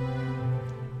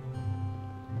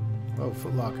 Oh,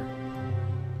 Foot Locker.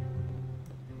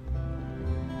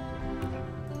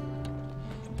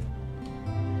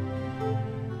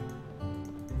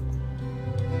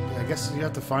 I guess you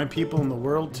have to find people in the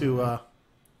world to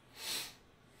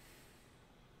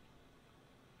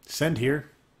send here.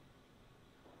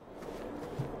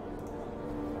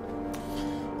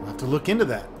 I'll have to look into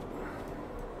that.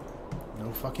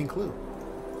 No fucking clue.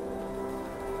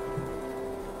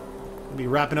 I'll be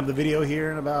wrapping up the video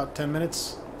here in about 10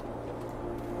 minutes.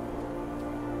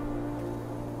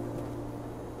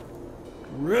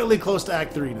 Really close to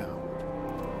Act 3 now.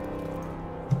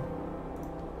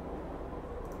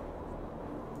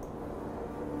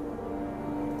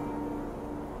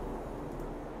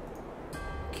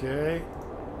 Okay.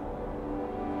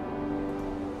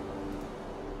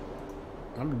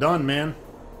 I'm done, man.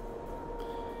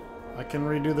 I can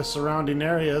redo the surrounding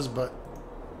areas, but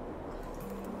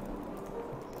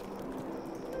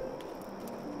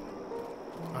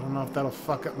I don't know if that'll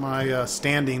fuck up my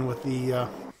standing with the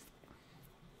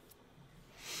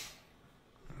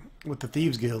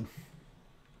Thieves Guild.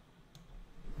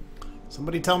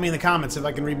 Somebody tell me in the comments if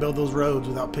I can rebuild those roads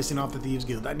without pissing off the Thieves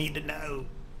Guild. I need to know.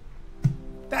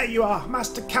 There you are,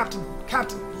 Master Captain.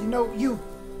 Captain, you know, you've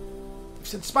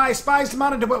said spies to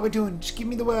monitor what we're doing. Just give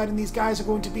me the word and these guys are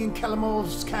going to be in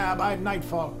Kellamor's care by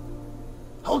nightfall.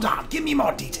 Hold on, give me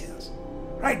more details.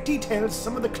 Right, details,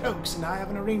 some of the cloaks and I have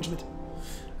an arrangement.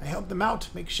 I help them out,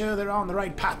 make sure they're on the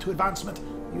right path to advancement.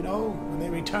 You know, when they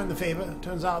return the favor, it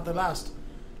turns out they last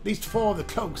at least 4 of the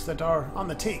cloaks that are on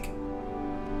the take.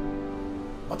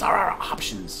 What are our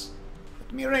options?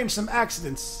 Let me arrange some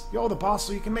accidents. You're the boss,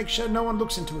 so you can make sure no one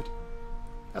looks into it.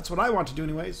 That's what I want to do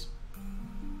anyways.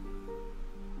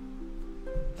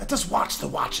 Let us watch the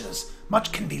Watchers.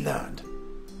 Much can be learned.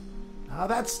 Now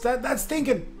that's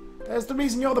thinking. There's the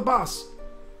reason you're the boss.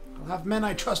 I'll have men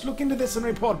I trust look into this and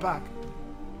report back.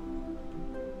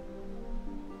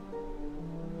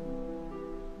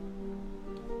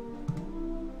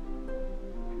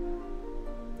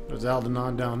 There's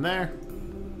Aldenon down there.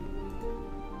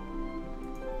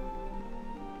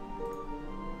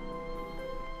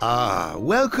 Ah,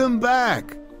 welcome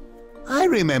back. I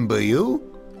remember you.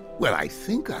 Well, I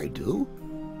think I do.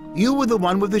 You were the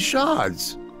one with the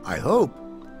shards, I hope.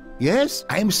 Yes,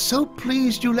 I am so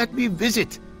pleased you let me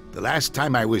visit. The last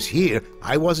time I was here,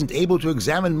 I wasn't able to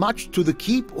examine much to the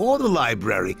keep or the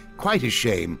library. Quite a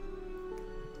shame.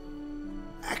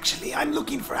 Actually, I'm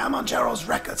looking for Amongero's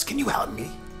records. Can you help me?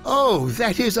 Oh,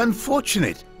 that is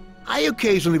unfortunate. I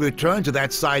occasionally return to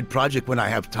that side project when I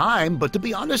have time, but to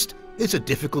be honest, it's a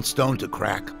difficult stone to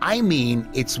crack. I mean,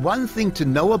 it's one thing to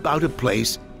know about a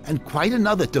place, and quite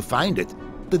another to find it.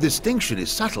 The distinction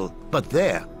is subtle, but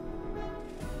there.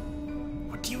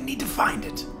 What do you need to find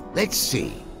it? Let's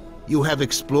see. You have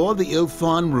explored the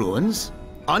Ilthorn ruins,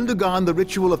 undergone the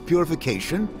ritual of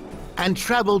purification, and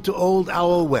traveled to Old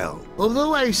Owl Well.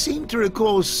 Although I seem to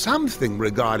recall something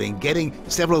regarding getting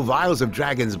several vials of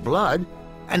dragon's blood,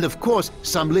 and of course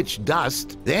some lich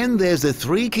dust, then there's the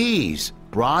 3 keys: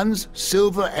 bronze,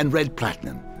 silver, and red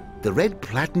platinum. The red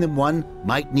platinum one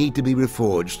might need to be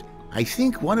reforged. I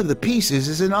think one of the pieces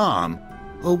is an arm.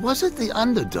 Or was it the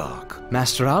Underdark?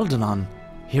 Master Aldenon,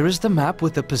 here is the map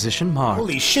with the position marked.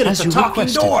 Holy shit, it's as a you talking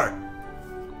requested. door!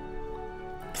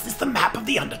 Is this the map of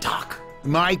the Underdark?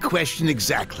 My question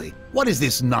exactly. What is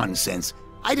this nonsense?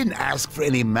 I didn't ask for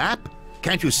any map.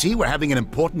 Can't you see we're having an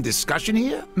important discussion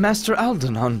here? Master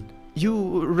Aldenon,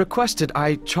 you requested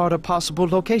I chart a possible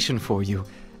location for you,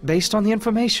 based on the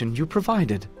information you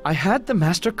provided. I had the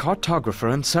master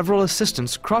cartographer and several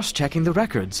assistants cross-checking the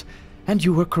records, and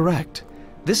you were correct.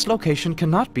 This location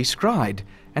cannot be scryed,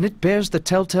 and it bears the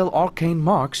telltale arcane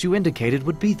marks you indicated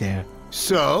would be there.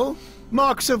 So?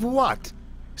 Marks of what?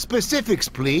 Specifics,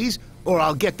 please, or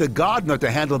I'll get the gardener to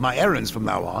handle my errands from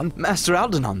now on. Master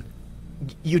Aldenon,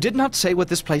 you did not say what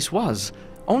this place was,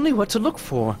 only what to look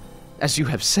for. As you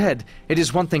have said, it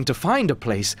is one thing to find a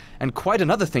place, and quite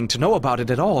another thing to know about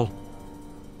it at all.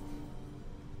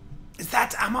 Is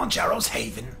that Amongero's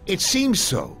haven? It seems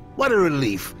so. What a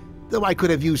relief. Though I could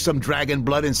have used some dragon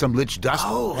blood and some lich dust,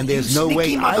 and there's no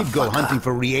way I'd go hunting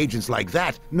for reagents like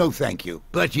that. No thank you.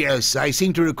 But yes, I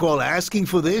seem to recall asking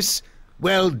for this.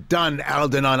 Well done,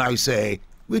 Aldenon, I say.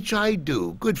 Which I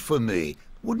do. Good for me.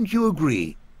 Wouldn't you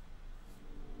agree?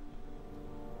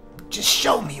 Just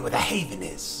show me where the haven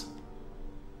is.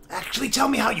 Actually, tell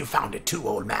me how you found it too,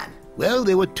 old man. Well,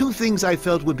 there were 2 things I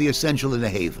felt would be essential in a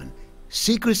haven.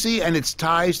 Secrecy and its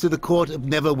ties to the court of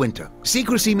Neverwinter.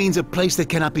 Secrecy means a place that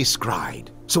cannot be scryed.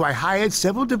 So I hired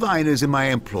several diviners in my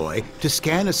employ to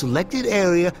scan a selected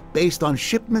area based on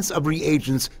shipments of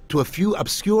reagents to a few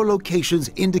obscure locations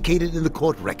indicated in the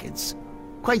court records.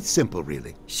 Quite simple,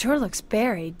 really. Sure looks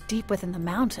buried deep within the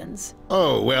mountains.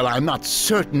 Oh, well, I'm not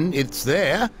certain it's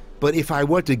there, but if I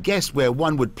were to guess where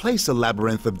one would place a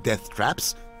labyrinth of death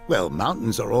traps, well,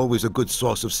 mountains are always a good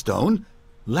source of stone.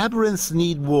 Labyrinths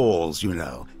need walls, you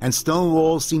know, and stone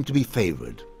walls seem to be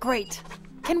favored. Great.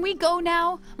 Can we go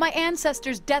now? My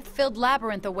ancestors' death-filled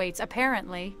labyrinth awaits,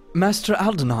 apparently. Master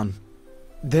Aldenon,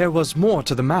 there was more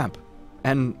to the map,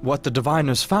 and what the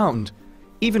diviners found.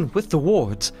 Even with the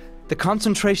wards, the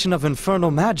concentration of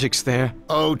infernal magics there.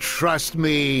 Oh, trust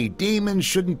me, demons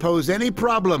shouldn't pose any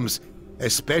problems.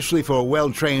 Especially for a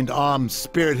well-trained, armed,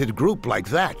 spirited group like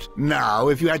that. Now,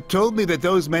 if you had told me that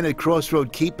those men at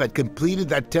Crossroad Keep had completed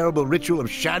that terrible ritual of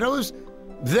shadows,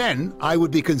 then I would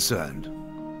be concerned.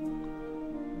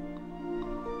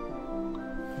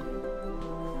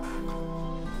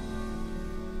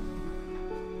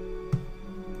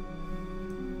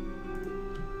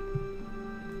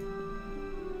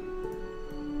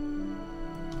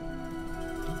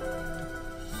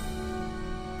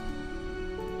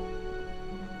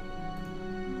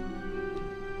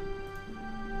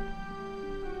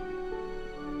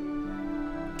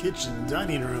 Kitchen,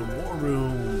 dining room, war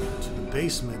room, to the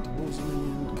basement,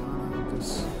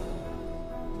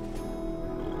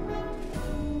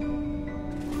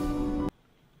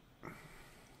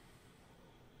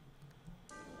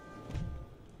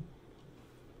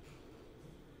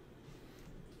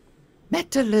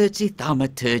 Metallurgy,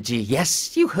 thaumaturgy,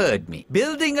 yes, you heard me.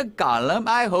 Building a golem,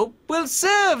 I hope, will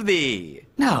serve thee.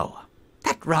 No,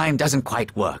 that rhyme doesn't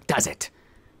quite work, does it?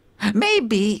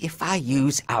 Maybe if I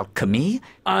use alchemy...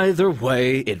 Either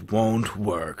way, it won't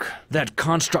work. That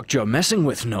construct you're messing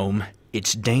with, Gnome,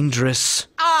 it's dangerous.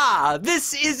 Ah,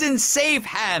 this is in safe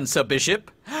hands, Sir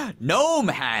Bishop. Gnome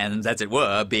hands, as it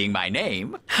were, being my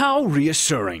name. How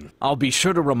reassuring. I'll be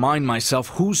sure to remind myself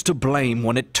who's to blame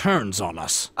when it turns on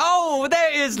us. Oh,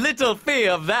 there is little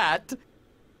fear of that.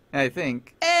 I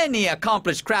think. Any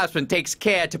accomplished craftsman takes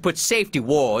care to put safety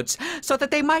wards so that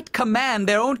they might command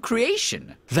their own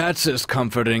creation. That's as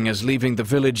comforting as leaving the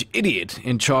village idiot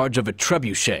in charge of a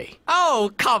trebuchet.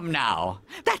 Oh, come now.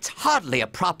 That's hardly a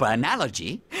proper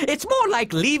analogy. It's more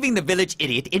like leaving the village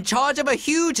idiot in charge of a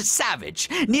huge savage,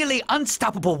 nearly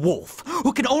unstoppable wolf,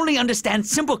 who can only understand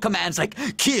simple commands like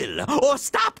kill, or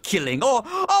stop killing, or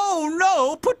oh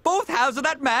no, put both halves of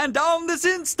that man down this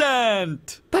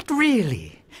instant. But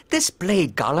really, This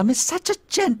blade golem is such a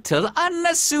gentle,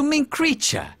 unassuming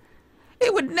creature.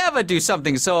 It would never do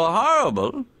something so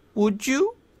horrible, would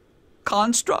you?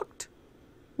 Construct?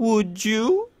 Would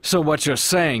you? So what you're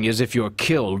saying is if you're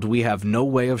killed, we have no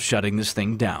way of shutting this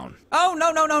thing down. Oh,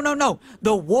 no.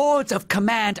 The words of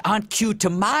command aren't cued to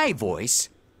my voice.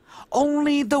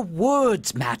 Only the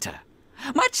words matter.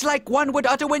 Much like one would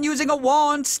utter when using a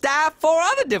wand, staff, or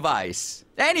other device.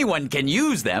 Anyone can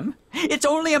use them. It's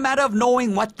only a matter of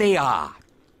knowing what they are.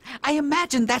 I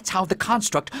imagine that's how the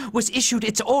construct was issued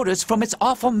its orders from its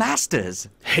awful masters.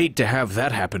 Hate to have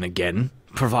that happen again,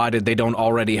 provided they don't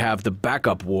already have the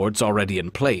backup wards already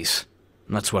in place.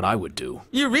 That's what I would do.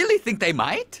 You really think they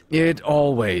might? It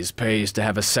always pays to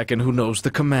have a second who knows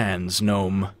the commands,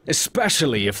 Gnome.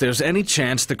 Especially if there's any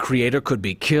chance the creator could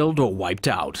be killed or wiped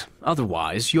out.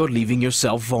 Otherwise, you're leaving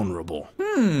yourself vulnerable.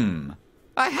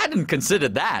 I hadn't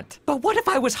considered that. But what if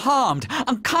I was harmed,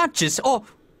 unconscious, or,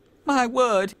 my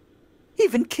word,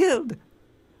 even killed?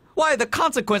 Why, the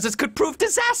consequences could prove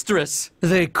disastrous.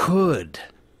 They could.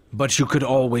 But you could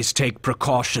always take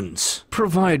precautions,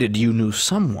 provided you knew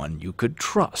someone you could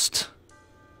trust.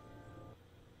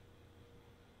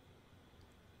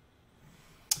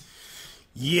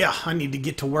 Yeah, I need to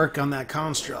get to work on that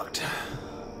construct.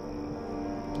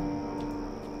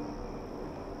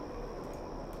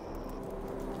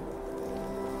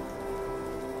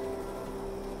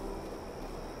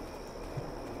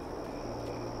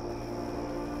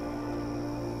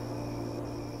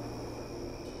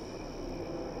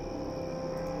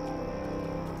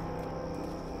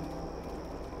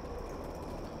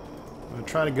 I'm gonna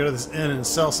try to go to this inn and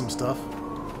sell some stuff.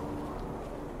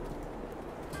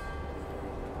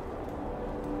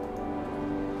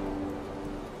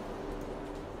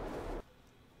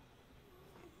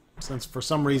 Since for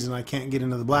some reason I can't get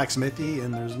into the blacksmithy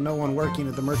and there's no one working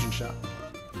at the merchant shop.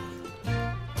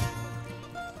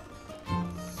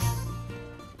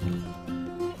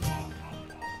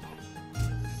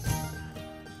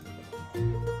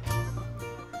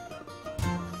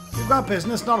 We've got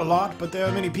business, not a lot, but there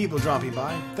are many people dropping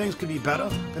by. Things could be better.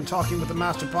 Been talking with the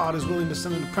master pod who's willing to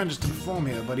send an apprentice to perform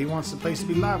here, but he wants the place to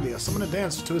be livelier, someone to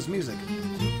dance to his music.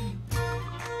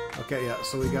 Okay, yeah,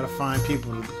 so we gotta find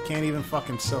people who can't even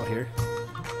fucking sell here.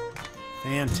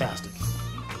 Fantastic.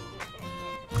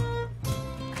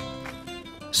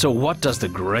 So what does the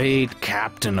great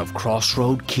captain of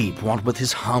Crossroad Keep want with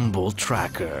his humble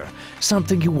tracker?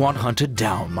 Something you want hunted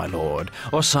down, my lord,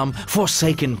 or some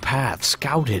forsaken path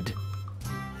scouted?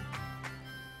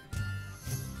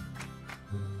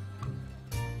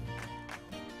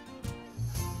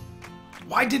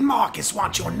 Why did Marcus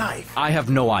want your knife? I have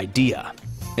no idea.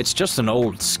 It's just an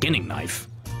old skinning knife.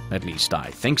 At least I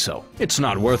think so. It's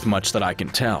not worth much that I can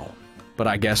tell. But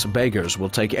I guess beggars will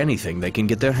take anything they can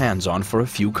get their hands on for a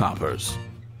few coppers.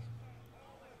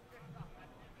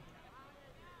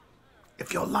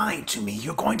 If you're lying to me,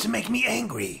 you're going to make me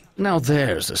angry. Now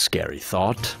there's a scary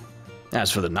thought.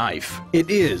 As for the knife, it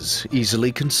is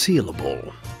easily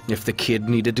concealable. If the kid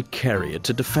needed to carry it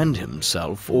to defend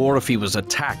himself, or if he was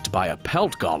attacked by a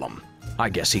pelt golem, I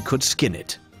guess he could skin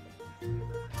it.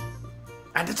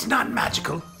 And it's not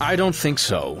magical? I don't think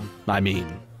so. I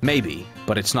mean, maybe,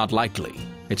 but it's not likely.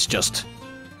 It's just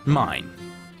mine.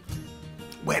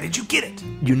 Where did you get it?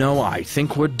 You know, I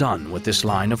think we're done with this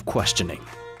line of questioning.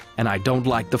 And I don't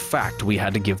like the fact we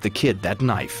had to give the kid that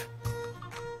knife.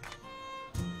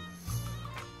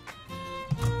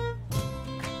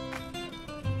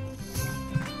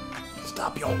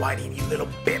 Stop your whining, you little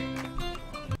bit.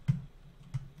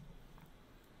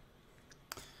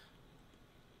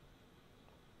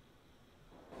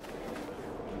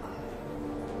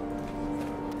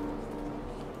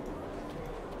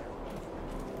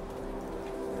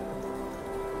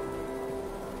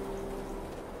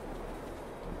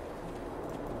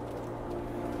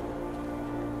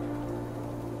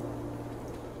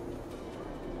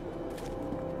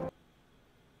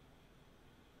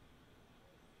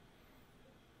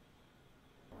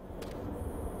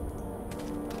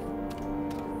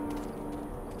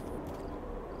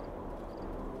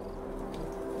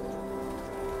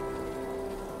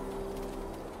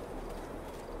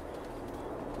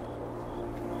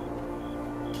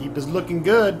 Keep is looking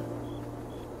good.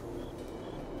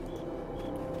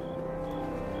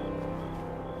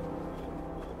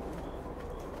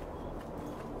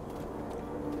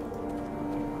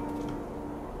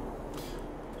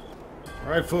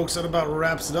 Alright folks, that about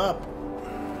wraps it up.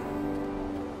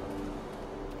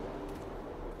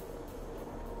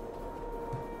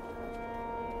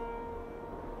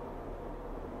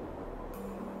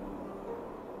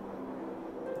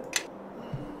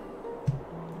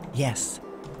 Yes,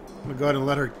 I'm gonna go ahead and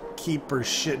let her keep her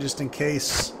shit just in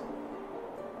case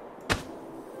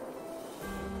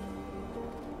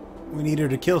we need her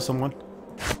to kill someone.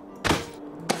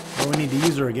 Or we need to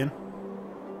use her again.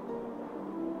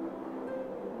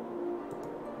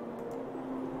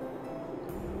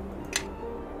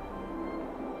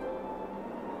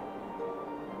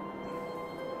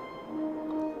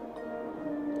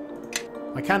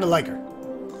 I kinda like her.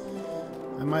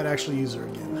 I might actually use her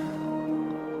again.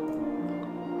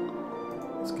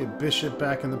 Let's get Bishop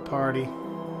back in the party.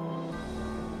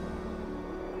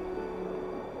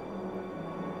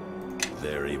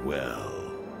 Very well.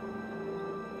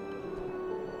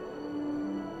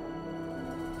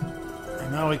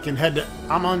 And now we can head to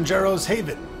Amonjero's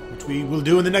Haven, which we will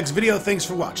do in the next video. Thanks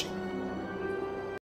for watching.